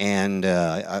 And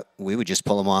we would just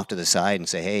pull them off to the side and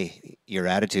say, hey, your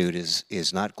attitude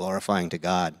is not glorifying to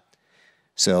God.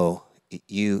 So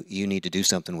you need to do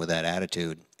something with that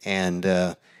attitude.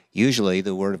 And usually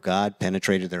the Word of God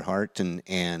penetrated their heart,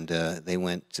 and they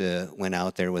went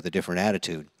out there with a different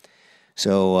attitude.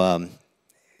 So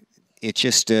it's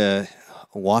just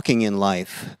walking in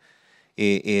life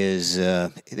is,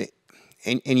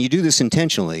 and you do this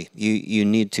intentionally. You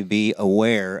need to be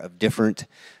aware of different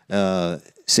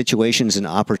situations and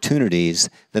opportunities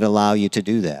that allow you to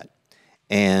do that.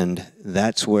 And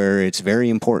that's where it's very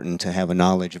important to have a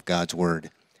knowledge of God's Word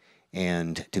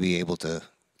and to be able to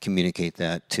communicate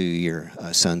that to your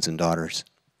sons and daughters.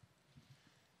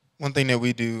 One thing that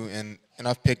we do, and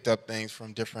I've picked up things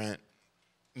from different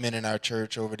men in our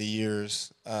church over the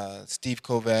years. Steve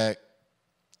Kovac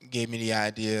gave me the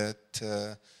idea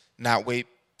to not wait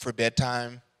for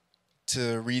bedtime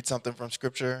to read something from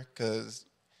Scripture, because,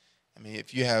 I mean,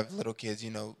 if you have little kids,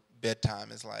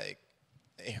 bedtime is like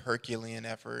a Herculean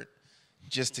effort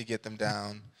just to get them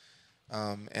down,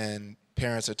 and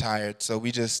parents are tired. So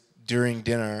we just, during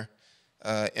dinner,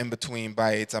 in between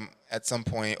bites, I'm at some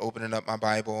point opening up my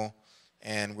Bible,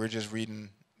 and we're just reading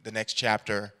the next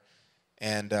chapter.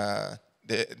 And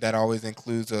that always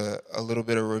includes a little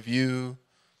bit of review.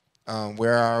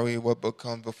 Where are we? What book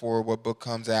comes before? What book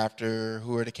comes after?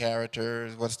 Who are the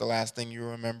characters? What's the last thing you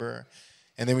remember?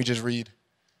 And then we just read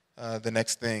the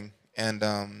next thing. And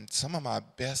some of my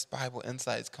best Bible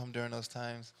insights come during those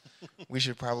times. We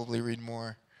should probably read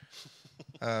more.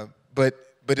 But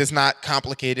it's not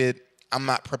complicated. I'm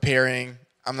not preparing.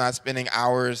 I'm not spending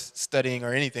hours studying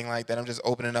or anything like that. I'm just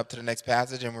opening up to the next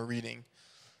passage and we're reading.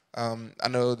 I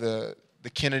know the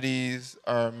Kennedys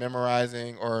are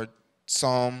memorizing or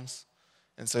Psalms,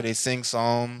 And so they sing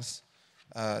psalms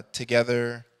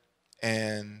together.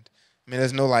 And I mean,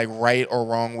 there's no like right or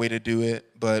wrong way to do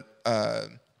it, but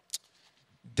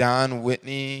Don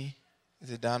Whitney, is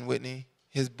it Don Whitney?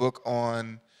 His book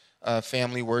on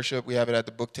family worship, we have it at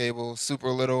the book table, super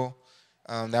little.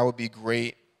 That would be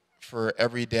great for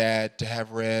every dad to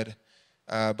have read,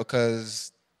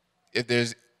 because if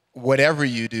there's whatever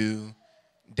you do,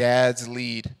 dads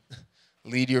lead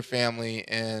your family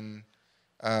in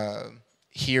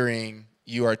hearing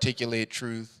you articulate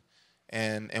truth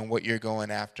and what you're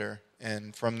going after.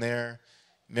 And from there,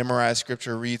 memorize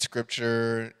scripture, read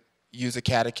scripture, use a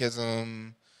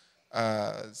catechism,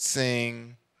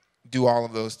 sing, do all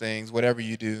of those things. Whatever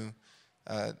you do,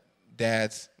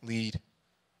 dads lead.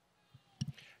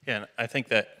 Yeah, and I think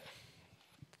that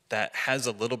has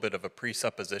a little bit of a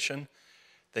presupposition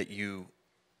that you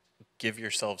give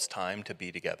yourselves time to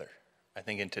be together. I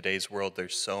think in today's world,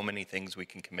 there's so many things we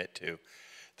can commit to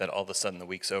that all of a sudden the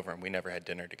week's over and we never had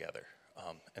dinner together.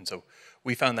 And so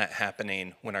we found that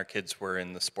happening when our kids were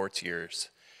in the sports years.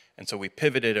 And so we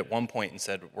pivoted at one point and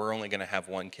said, we're only going to have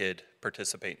one kid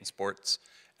participate in sports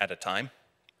at a time.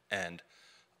 And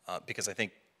because I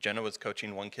think Jenna was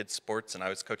coaching one kid's sports and I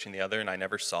was coaching the other, and I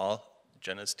never saw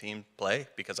Jenna's team play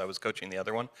because I was coaching the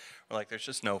other one. We're like, there's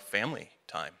just no family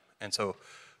time. And so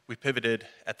we pivoted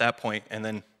at that point, and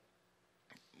then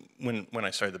when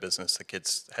I started the business, the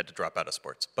kids had to drop out of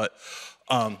sports. But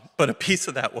a piece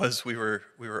of that was we were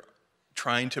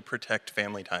trying to protect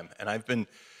family time, and I've been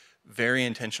very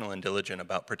intentional and diligent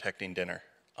about protecting dinner.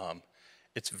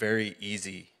 It's very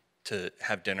easy to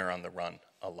have dinner on the run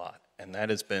a lot, and that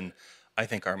has been, I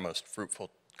think, our most fruitful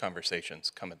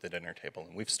conversations come at the dinner table,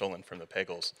 and we've stolen from the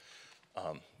Pagels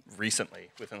recently,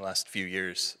 within the last few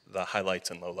years, the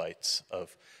highlights and lowlights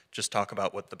of just talk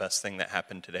about what the best thing that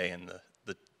happened today and the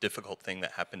difficult thing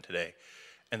that happened today.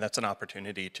 And that's an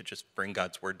opportunity to just bring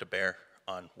God's word to bear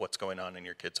on what's going on in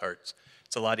your kids' hearts.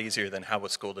 It's a lot easier than how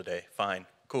was school today? Fine,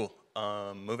 cool,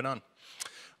 moving on.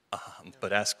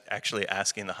 But actually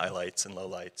asking the highlights and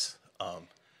lowlights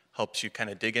helps you kind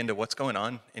of dig into what's going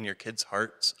on in your kids'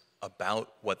 hearts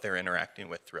about what they're interacting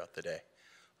with throughout the day.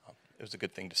 It was a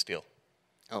good thing to steal.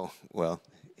 Oh, well,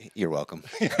 you're welcome.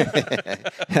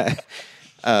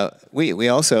 We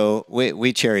also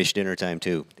cherish dinner time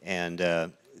too, and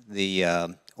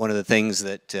one of the things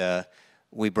that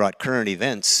we brought current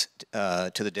events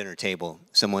to the dinner table.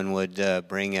 Someone would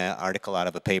bring an article out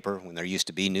of a paper when there used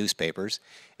to be newspapers,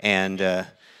 and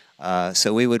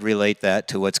so we would relate that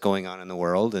to what's going on in the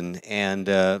world. And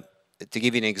to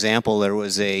give you an example, there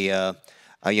was a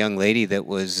young lady that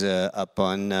was up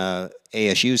on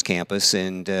ASU's campus,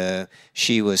 and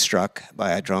she was struck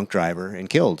by a drunk driver and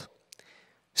killed.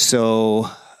 So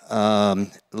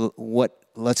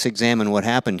let's examine what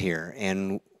happened here.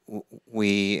 And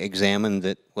we examined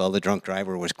that, well, the drunk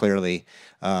driver was clearly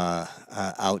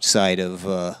outside of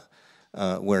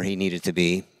where he needed to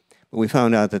be. But we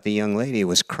found out that the young lady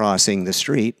was crossing the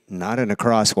street, not in a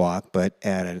crosswalk, but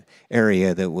at an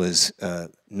area that was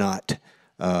not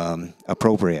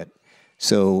appropriate.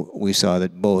 So we saw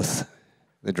that both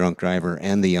the drunk driver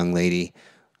and the young lady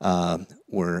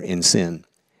were in sin.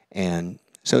 And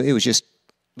so it was just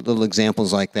little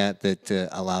examples like that that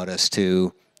allowed us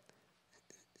to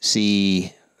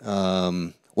see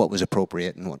what was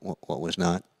appropriate and what was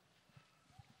not.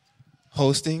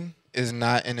 Hosting is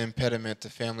not an impediment to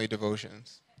family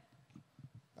devotions.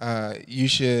 You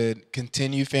should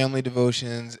continue family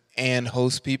devotions and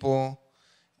host people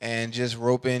and just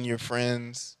rope in your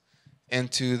friends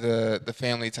into the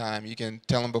family time. You can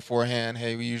tell them beforehand,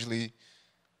 hey, we usually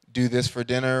do this for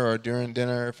dinner or during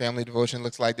dinner. Family devotion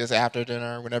looks like this after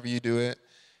dinner, whenever you do it,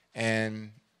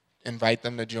 and invite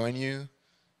them to join you.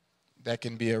 That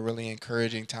can be a really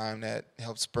encouraging time that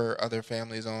helps spur other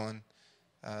families on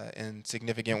in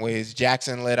significant ways.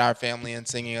 Jackson led our family in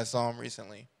singing a psalm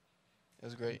recently. It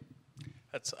was great.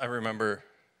 I remember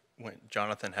when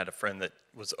Jonathan had a friend that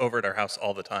was over at our house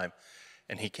all the time,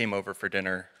 and he came over for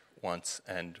dinner once,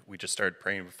 and we just started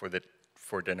praying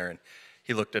before dinner, and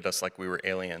he looked at us like we were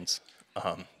aliens.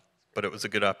 But it was a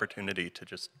good opportunity to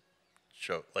just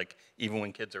show, like, even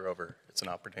when kids are over, it's an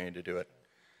opportunity to do it.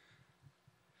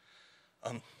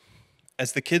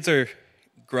 As the kids are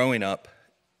growing up,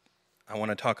 I want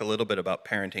to talk a little bit about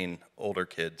parenting older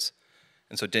kids.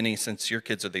 And so, Denny, since your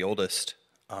kids are the oldest,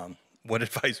 what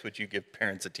advice would you give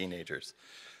parents of teenagers?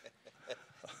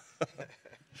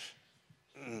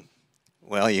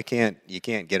 Well, you can't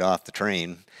get off the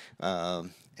train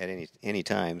at any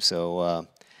time. So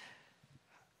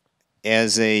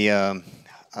as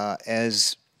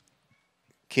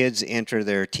kids enter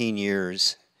their teen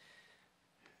years,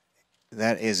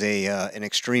 that is an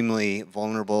extremely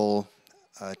vulnerable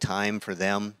time for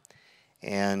them.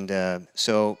 And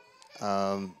so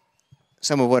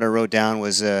some of what I wrote down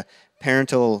was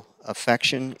parental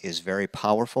affection is very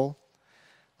powerful.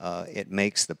 It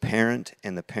makes the parent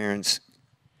and the parent's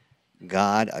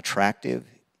God attractive.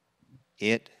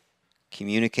 It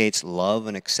communicates love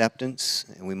and acceptance,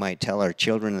 and we might tell our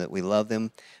children that we love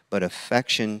them, but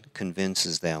affection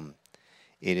convinces them.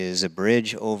 It is a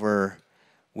bridge over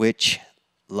which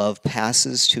love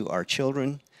passes to our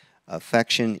children.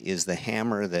 Affection is the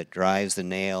hammer that drives the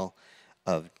nail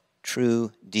of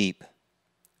truth deep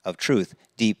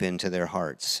into their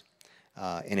hearts.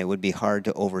 And it would be hard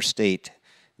to overstate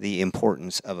the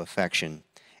importance of affection.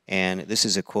 And this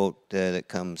is a quote that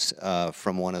comes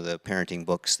from one of the parenting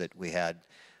books that we had.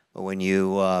 When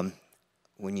you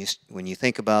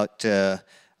think about the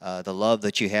love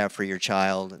that you have for your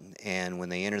child, and when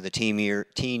they enter the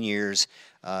teen years,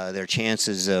 their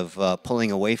chances of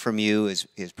pulling away from you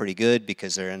is pretty good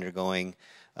because they're undergoing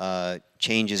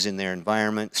changes in their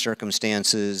environment,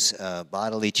 circumstances,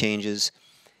 bodily changes,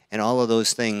 and all of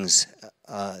those things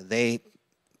they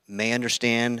may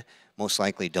understand, most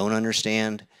likely don't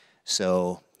understand.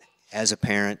 So as a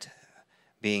parent,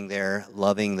 being there,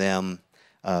 loving them,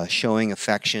 showing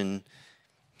affection,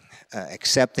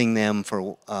 accepting them for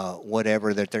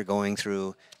whatever that they're going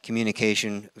through,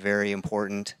 communication, very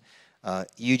important.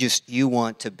 You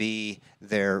want to be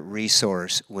their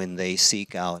resource when they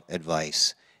seek out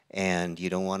advice. And you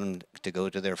don't want them to go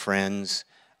to their friends.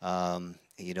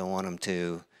 You don't want them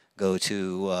to go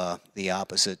to the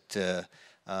opposite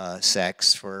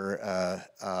sex for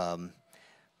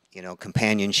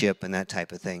companionship and that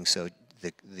type of thing. So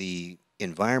the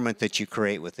environment that you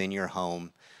create within your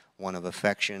home, one of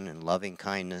affection and loving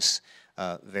kindness,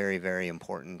 very, very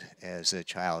important as the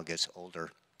child gets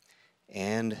older.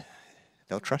 And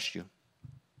they'll trust you.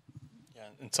 Yeah,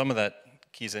 and some of that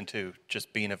keys into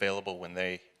just being available when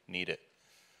they need it.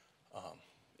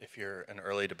 If you're an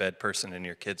early to bed person and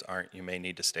your kids aren't, you may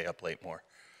need to stay up late more.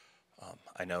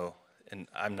 I know, and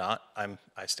I'm not.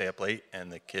 I stay up late,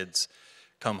 and the kids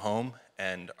come home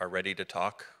and are ready to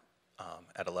talk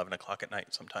at 11 o'clock at night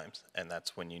sometimes, and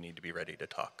that's when you need to be ready to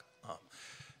talk.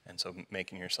 And so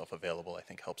making yourself available, I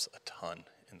think, helps a ton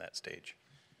in that stage.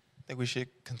 I think we should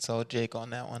consult Jake on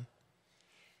that one.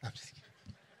 I'm just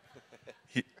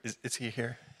kidding. Is he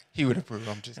here? He would approve.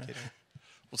 I'm just kidding.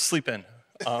 Well, sleep in.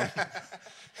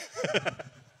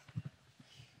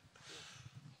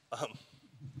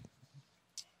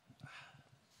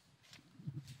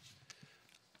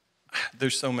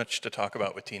 There's so much to talk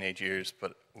about with teenage years,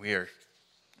 but we are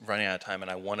running out of time, and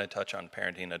I want to touch on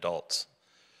parenting adults.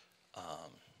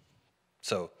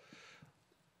 So,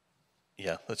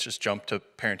 yeah, let's just jump to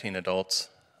parenting adults.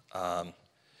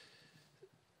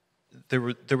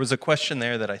 There was a question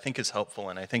there that I think is helpful,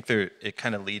 and I think it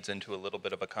kind of leads into a little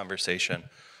bit of a conversation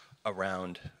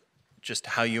around just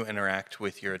how you interact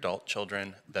with your adult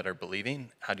children that are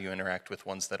believing. How do you interact with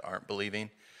ones that aren't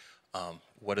believing?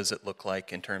 What does it look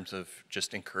like in terms of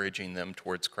just encouraging them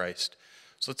towards Christ?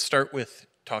 So let's start with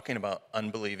talking about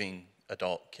unbelieving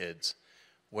adult kids.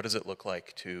 What does it look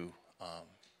like to,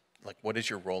 what is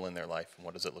your role in their life, and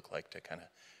what does it look like to kind of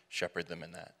shepherd them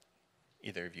in that?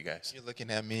 Either of you guys. You're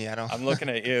looking at me. I'm looking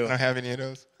at you. I don't have any of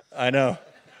those. I know.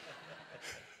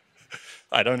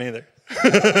 I don't either.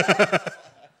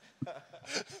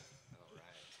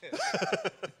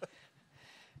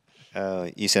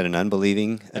 You said an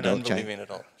unbelieving adult child? An unbelieving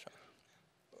adult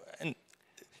child. And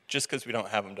just because we don't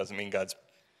have them doesn't mean God's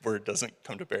word doesn't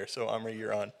come to bear. So, Omri,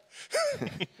 you're on.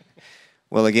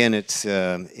 Well, again, it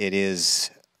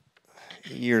is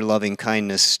your loving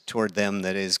kindness toward them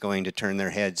that is going to turn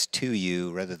their heads to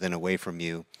you rather than away from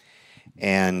you.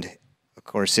 And, of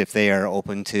course, if they are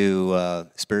open to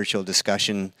spiritual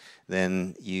discussion,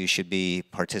 then you should be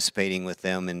participating with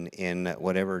them in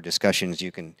whatever discussions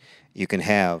you can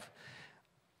have.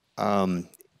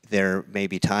 There may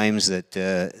be times that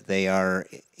they are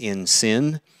in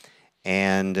sin,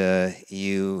 and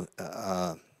you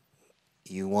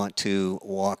want to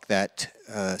walk that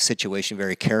situation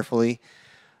very carefully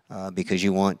because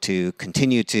you want to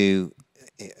continue to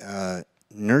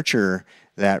nurture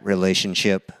that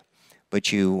relationship,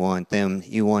 but you want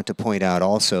to point out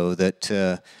also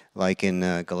that like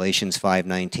in Galatians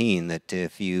 5:19, that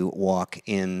if you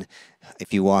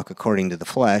walk according to the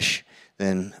flesh,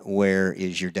 then where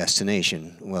is your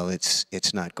destination? Well,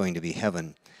 it's not going to be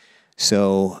heaven.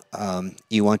 So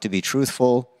you want to be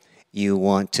truthful, you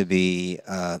want to be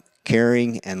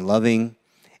caring and loving,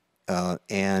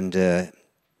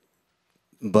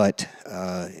 but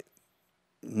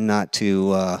not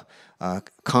to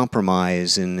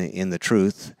compromise in the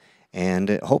truth, and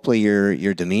hopefully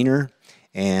your demeanor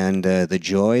and the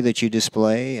joy that you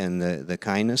display and the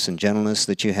kindness and gentleness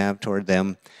that you have toward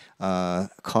them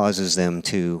causes them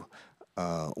to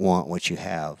want what you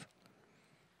have.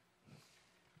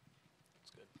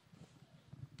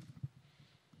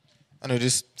 I know,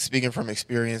 just speaking from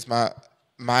experience,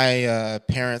 my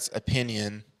parents'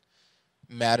 opinion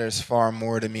matters far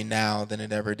more to me now than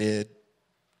it ever did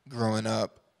growing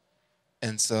up.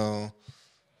 And so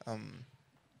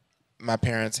my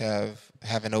parents have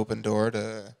an open door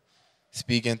to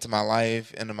speak into my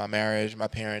life, into my marriage, my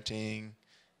parenting,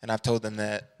 and I've told them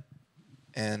that.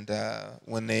 And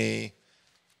when they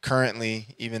currently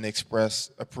even express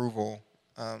approval,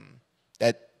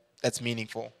 that's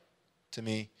meaningful to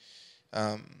me.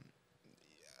 I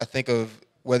think of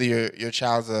whether your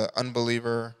child's an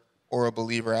unbeliever or a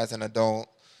believer as an adult,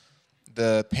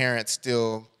 the parent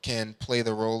still can play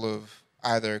the role of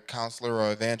either counselor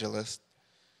or evangelist.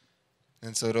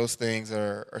 And so those things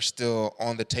are still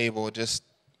on the table. Just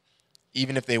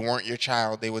even if they weren't your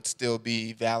child, they would still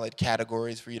be valid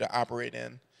categories for you to operate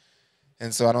in.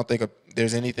 And so I don't think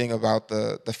there's anything about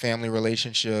the family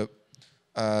relationship,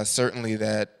 certainly,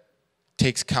 that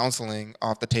takes counseling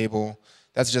off the table.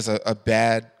 That's just a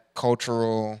bad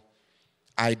cultural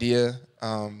idea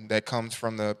that comes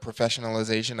from the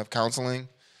professionalization of counseling,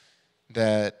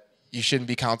 that you shouldn't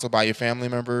be counseled by your family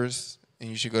members and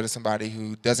you should go to somebody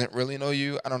who doesn't really know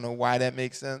you. I don't know why that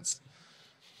makes sense,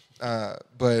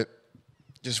 but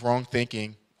just wrong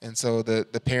thinking. And so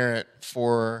the parent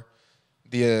for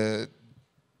the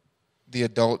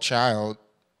adult child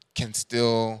can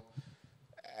still,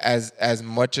 as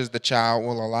much as the child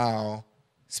will allow,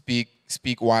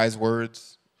 speak wise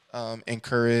words,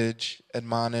 encourage,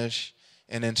 admonish,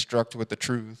 and instruct with the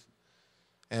truth.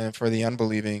 And for the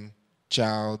unbelieving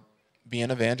child, be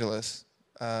an evangelist.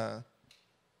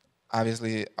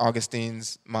 Obviously,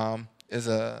 Augustine's mom is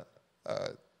a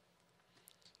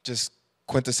just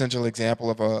quintessential example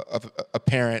of a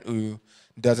parent who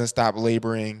doesn't stop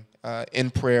laboring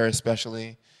in prayer,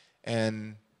 especially,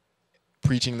 and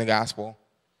preaching the gospel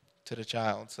to the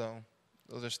child. So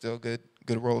those are still good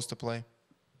roles to play.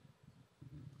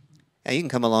 Yeah, you can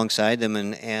come alongside them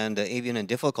and even in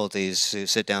difficulties, to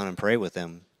sit down and pray with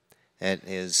them. It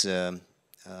is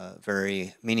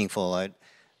very meaningful.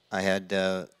 I had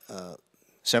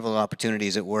several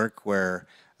opportunities at work where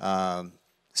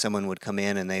someone would come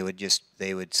in and they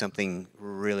would something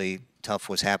really tough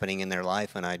was happening in their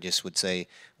life, and I just would say,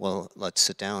 well, let's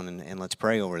sit down and let's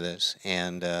pray over this.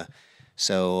 And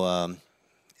so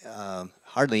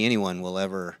hardly anyone will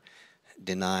ever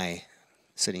deny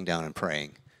sitting down and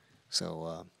praying.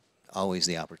 So always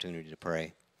the opportunity to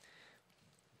pray.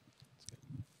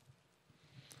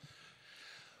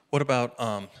 What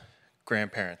about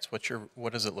grandparents?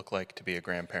 What does it look like to be a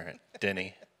grandparent,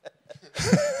 Denny?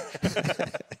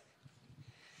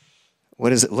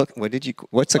 What does it look?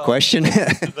 What's the question?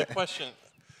 The question: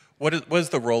 what is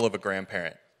the role of a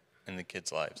grandparent in the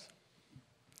kids' lives?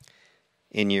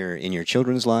 In your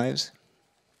children's lives?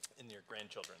 In your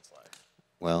grandchildren's lives?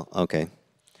 Well, okay.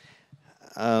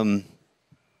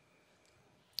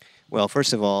 Well,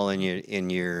 first of all,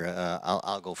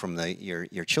 I'll go from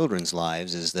your children's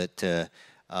lives, is that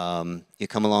you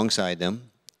come alongside them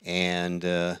and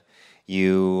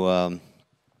you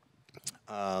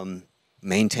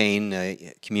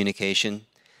maintain communication,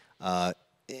 and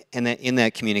that in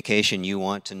that communication you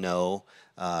want to know,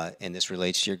 and this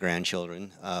relates to your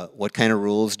grandchildren, what kind of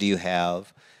rules do you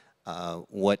have?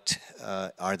 What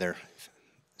are there?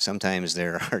 Sometimes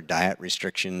there are diet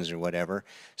restrictions or whatever.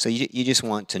 So you just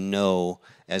want to know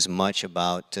as much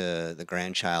about the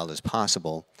grandchild as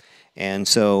possible. And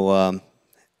so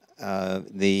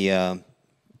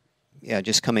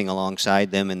just coming alongside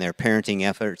them in their parenting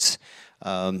efforts,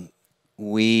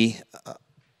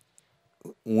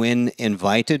 when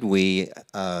invited, we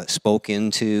spoke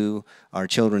into our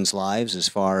children's lives as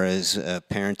far as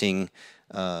parenting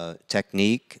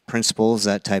technique, principles,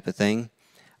 that type of thing.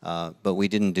 But we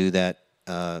didn't do that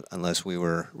unless we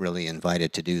were really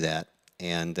invited to do that.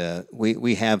 And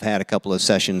we have had a couple of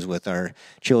sessions with our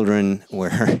children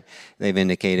where they've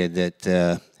indicated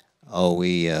that,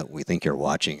 we think you're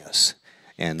watching us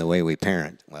and the way we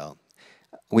parent. Well,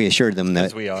 we assured them that.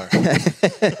 As we are.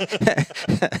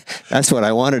 That's what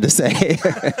I wanted to say.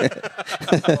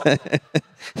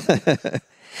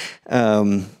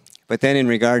 But then in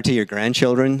regard to your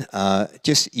grandchildren,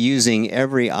 just using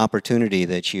every opportunity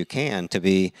that you can to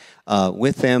be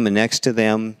with them and next to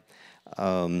them,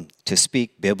 to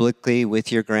speak biblically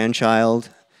with your grandchild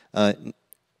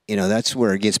you know, that's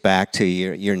where it gets back to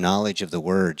your knowledge of the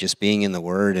Word, just being in the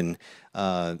Word and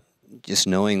just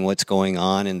knowing what's going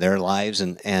on in their lives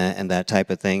and that type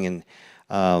of thing,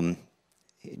 and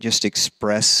just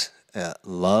express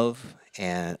love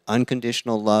and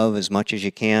unconditional love as much as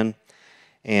you can,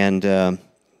 and you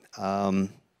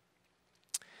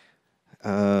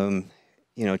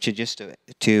know,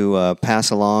 to pass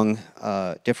along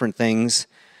different things,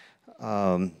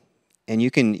 and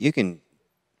you can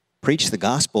preach the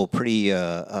gospel pretty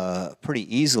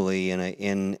easily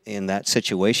in that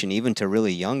situation, even to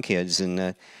really young kids,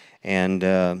 and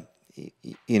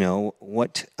you know,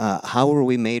 how are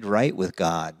we made right with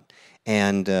God,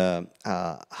 and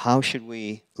how should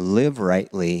we live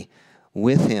rightly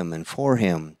with Him and for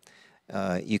Him.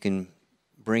 You can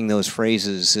bring those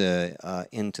phrases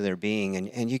into their being,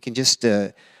 and you can just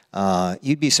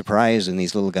you'd be surprised in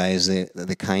these little guys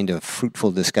the kind of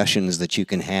fruitful discussions that you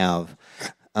can have.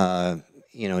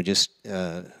 You know, just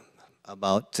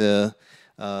about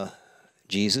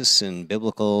Jesus and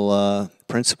biblical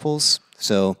principles.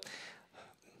 So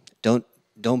don't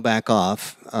back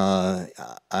off.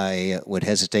 I would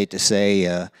hesitate to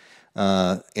say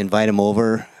invite them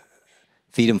over,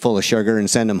 feed them full of sugar, and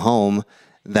send them home.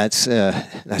 That's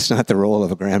not the role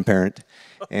of a grandparent.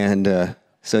 And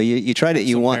so you try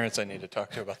to parents I need to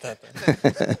talk to about that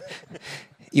then.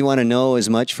 You want to know as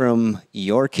much from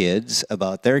your kids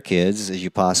about their kids as you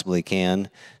possibly can,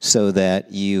 so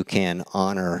that you can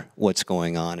honor what's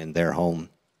going on in their home.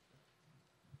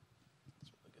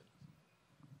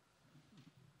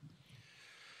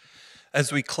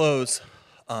 As we close,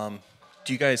 do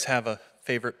you guys have a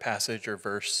favorite passage or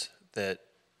verse that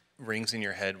rings in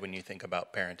your head when you think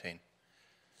about parenting?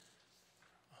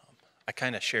 I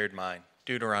kind of shared mine.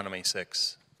 Deuteronomy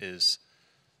 6 is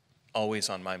always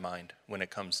on my mind when it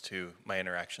comes to my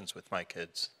interactions with my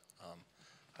kids.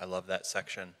 I love that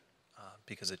section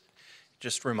because it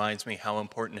just reminds me how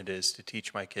important it is to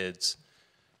teach my kids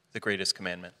the greatest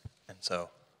commandment. And so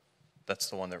that's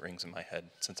the one that rings in my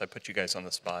head, since I put you guys on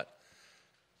the spot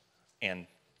and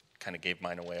kind of gave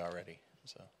mine away already.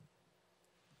 So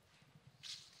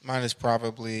Mine is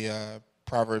probably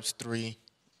Proverbs 3.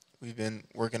 We've been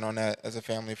working on that as a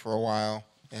family for a while,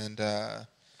 and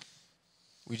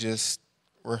we just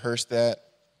rehearse that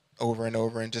over and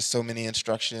over, and just so many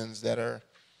instructions that are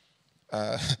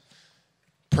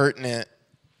pertinent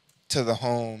to the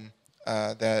home,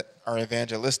 that are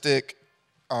evangelistic,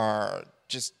 are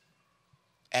just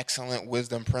excellent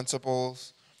wisdom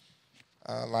principles.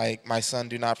 Like, my son,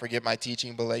 do not forget my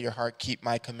teaching, but let your heart keep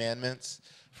my commandments.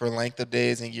 For length of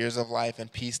days and years of life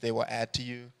and peace they will add to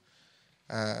you.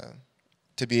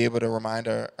 To be able to remind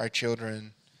our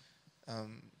children,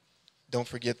 don't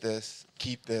forget this,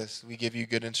 keep this. We give you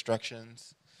good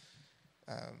instructions.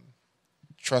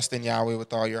 Trust in Yahweh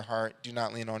with all your heart. Do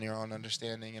not lean on your own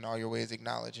understanding. In all your ways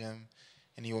acknowledge Him,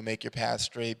 and He will make your path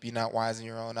straight. Be not wise in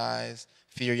your own eyes.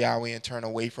 Fear Yahweh and turn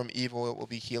away from evil. It will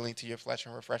be healing to your flesh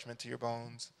and refreshment to your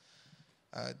bones.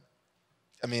 I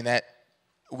mean, that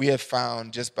we have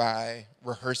found, just by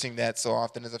rehearsing that so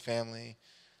often as a family,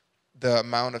 the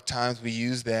amount of times we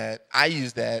use that. I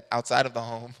use that outside of the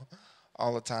home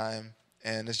all the time,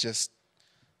 and it's just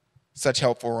such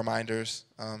helpful reminders.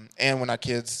 And when our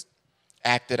kids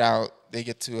act it out, they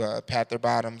get to pat their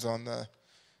bottoms on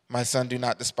my son, do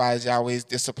not despise Yahweh's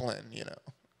discipline, you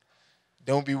know.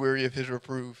 Don't be weary of His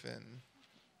reproof, and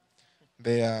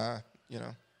they, you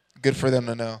know, good for them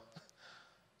to know.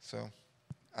 So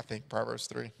I think Proverbs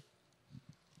 3.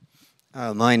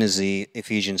 Mine is the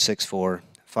Ephesians 6:4.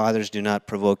 Fathers, do not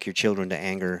provoke your children to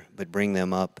anger, but bring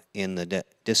them up in the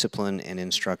discipline and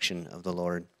instruction of the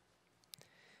Lord.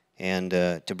 And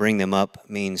to bring them up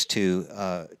means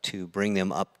to bring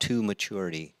them up to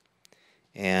maturity,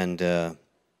 and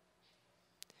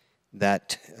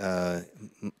that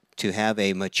to have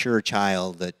a mature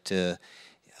child, that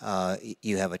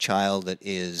you have a child that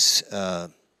is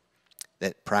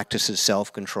that practices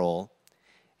self-control,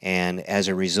 and as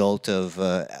a result of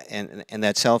and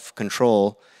that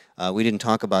self-control, we didn't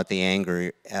talk about the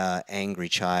angry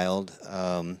child,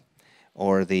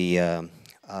 or the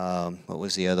what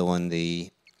was the other one? The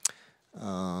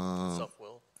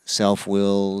self-willed.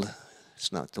 Self-willed.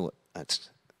 It's not the.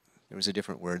 There was a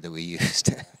different word that we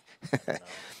used. No.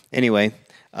 Anyway,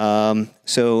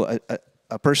 so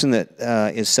a person that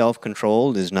is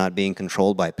self-controlled is not being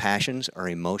controlled by passions or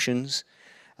emotions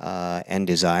and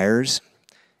desires.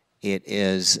 It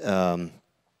is, and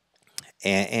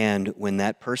when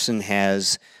that person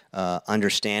has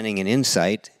understanding and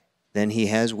insight, then he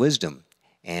has wisdom,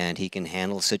 and he can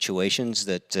handle situations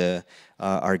that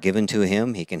are given to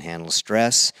him. He can handle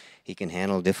stress. He can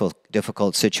handle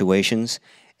difficult situations,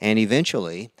 and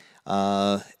eventually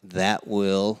that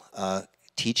will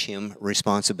teach him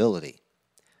responsibility.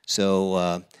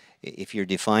 So if you're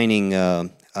defining a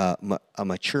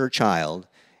mature child,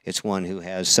 it's one who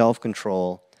has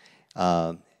self-control,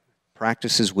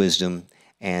 practices wisdom,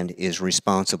 and is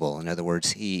responsible. In other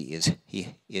words, he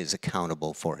is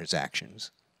accountable for his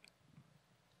actions.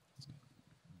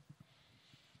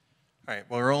 All right,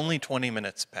 well, we're only 20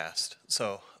 minutes past,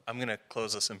 so I'm going to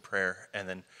close us in prayer, and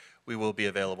then we will be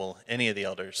available. Any of the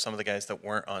elders, some of the guys that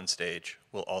weren't on stage,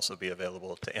 will also be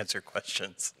available to answer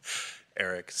questions.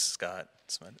 Eric, Scott,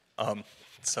 Smith.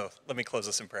 So let me close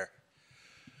us in prayer.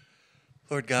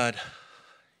 Lord God,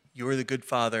 you are the good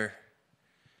Father.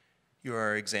 You are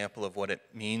our example of what it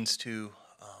means to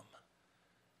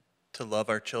love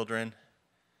our children.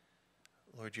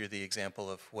 Lord, you're the example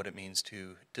of what it means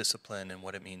to discipline and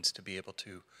what it means to be able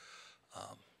to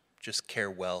just care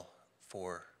well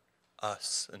for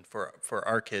us and for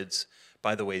our kids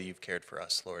by the way you've cared for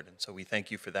us, Lord. And so we thank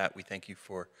you for that. We thank you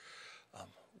for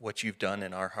what you've done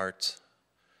in our hearts.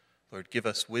 Lord, give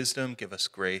us wisdom, give us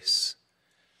grace.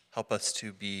 Help us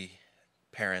to be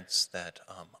parents that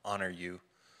honor you.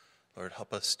 Lord,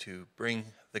 help us to bring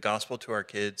the gospel to our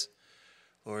kids,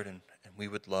 Lord, and we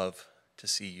would love to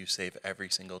see you save every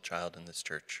single child in this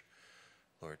church,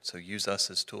 Lord. So use us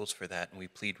as tools for that, and we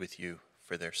plead with you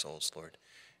for their souls, Lord.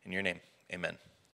 In your name, amen.